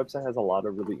 because her website has a lot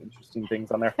of really interesting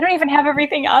things on there. I don't even have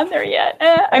everything on there yet.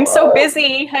 I'm so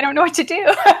busy. I don't know what to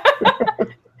do.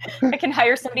 I can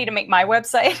hire somebody to make my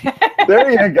website.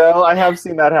 There you go. I have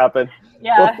seen that happen.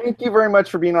 Yeah. Well, thank you very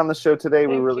much for being on the show today.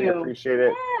 We Thank really you. appreciate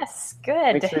it. Yes,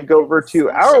 good. Make sure you go over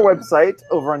to our website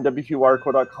over on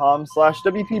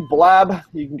WPwaterco.com/WPblab.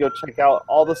 You can go check out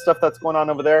all the stuff that's going on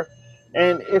over there.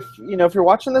 And if you're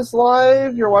watching this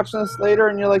live, you're watching this later,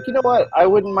 and you're like, you know what, I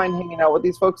wouldn't mind hanging out with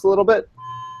these folks a little bit.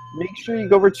 Make sure you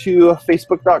go over to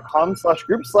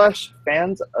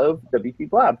facebook.com/group/fans of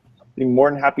WPblab. Be more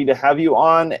than happy to have you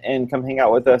on and come hang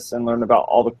out with us and learn about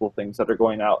all the cool things that are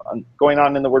going on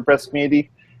in the WordPress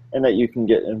community, and that you can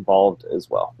get involved as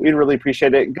well. We'd really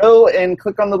appreciate it. Go and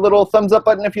click on the little thumbs up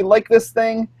button if you like this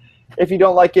thing. If you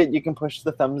don't like it, you can push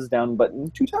the thumbs down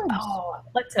button 2 times. Oh,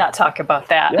 let's not talk about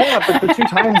that. Yeah, but the 2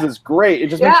 times is great. It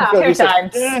just makes you feel 2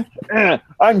 times. like,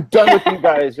 I'm done with you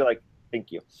guys. You're like,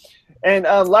 thank you. And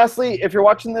lastly, if you're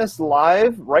watching this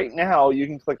live right now, you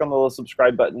can click on the little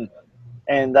subscribe button.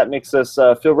 And that makes us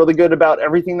feel really good about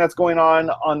everything that's going on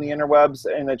the interwebs,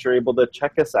 and that you're able to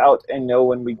check us out and know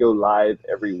when we go live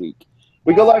every week.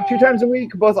 We go live 2 times a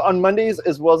week, both on Mondays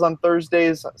as well as on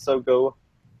Thursdays. So go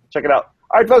check it out.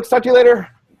 All right, folks, talk to you later.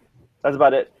 That's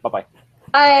about it. Bye-bye.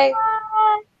 Bye.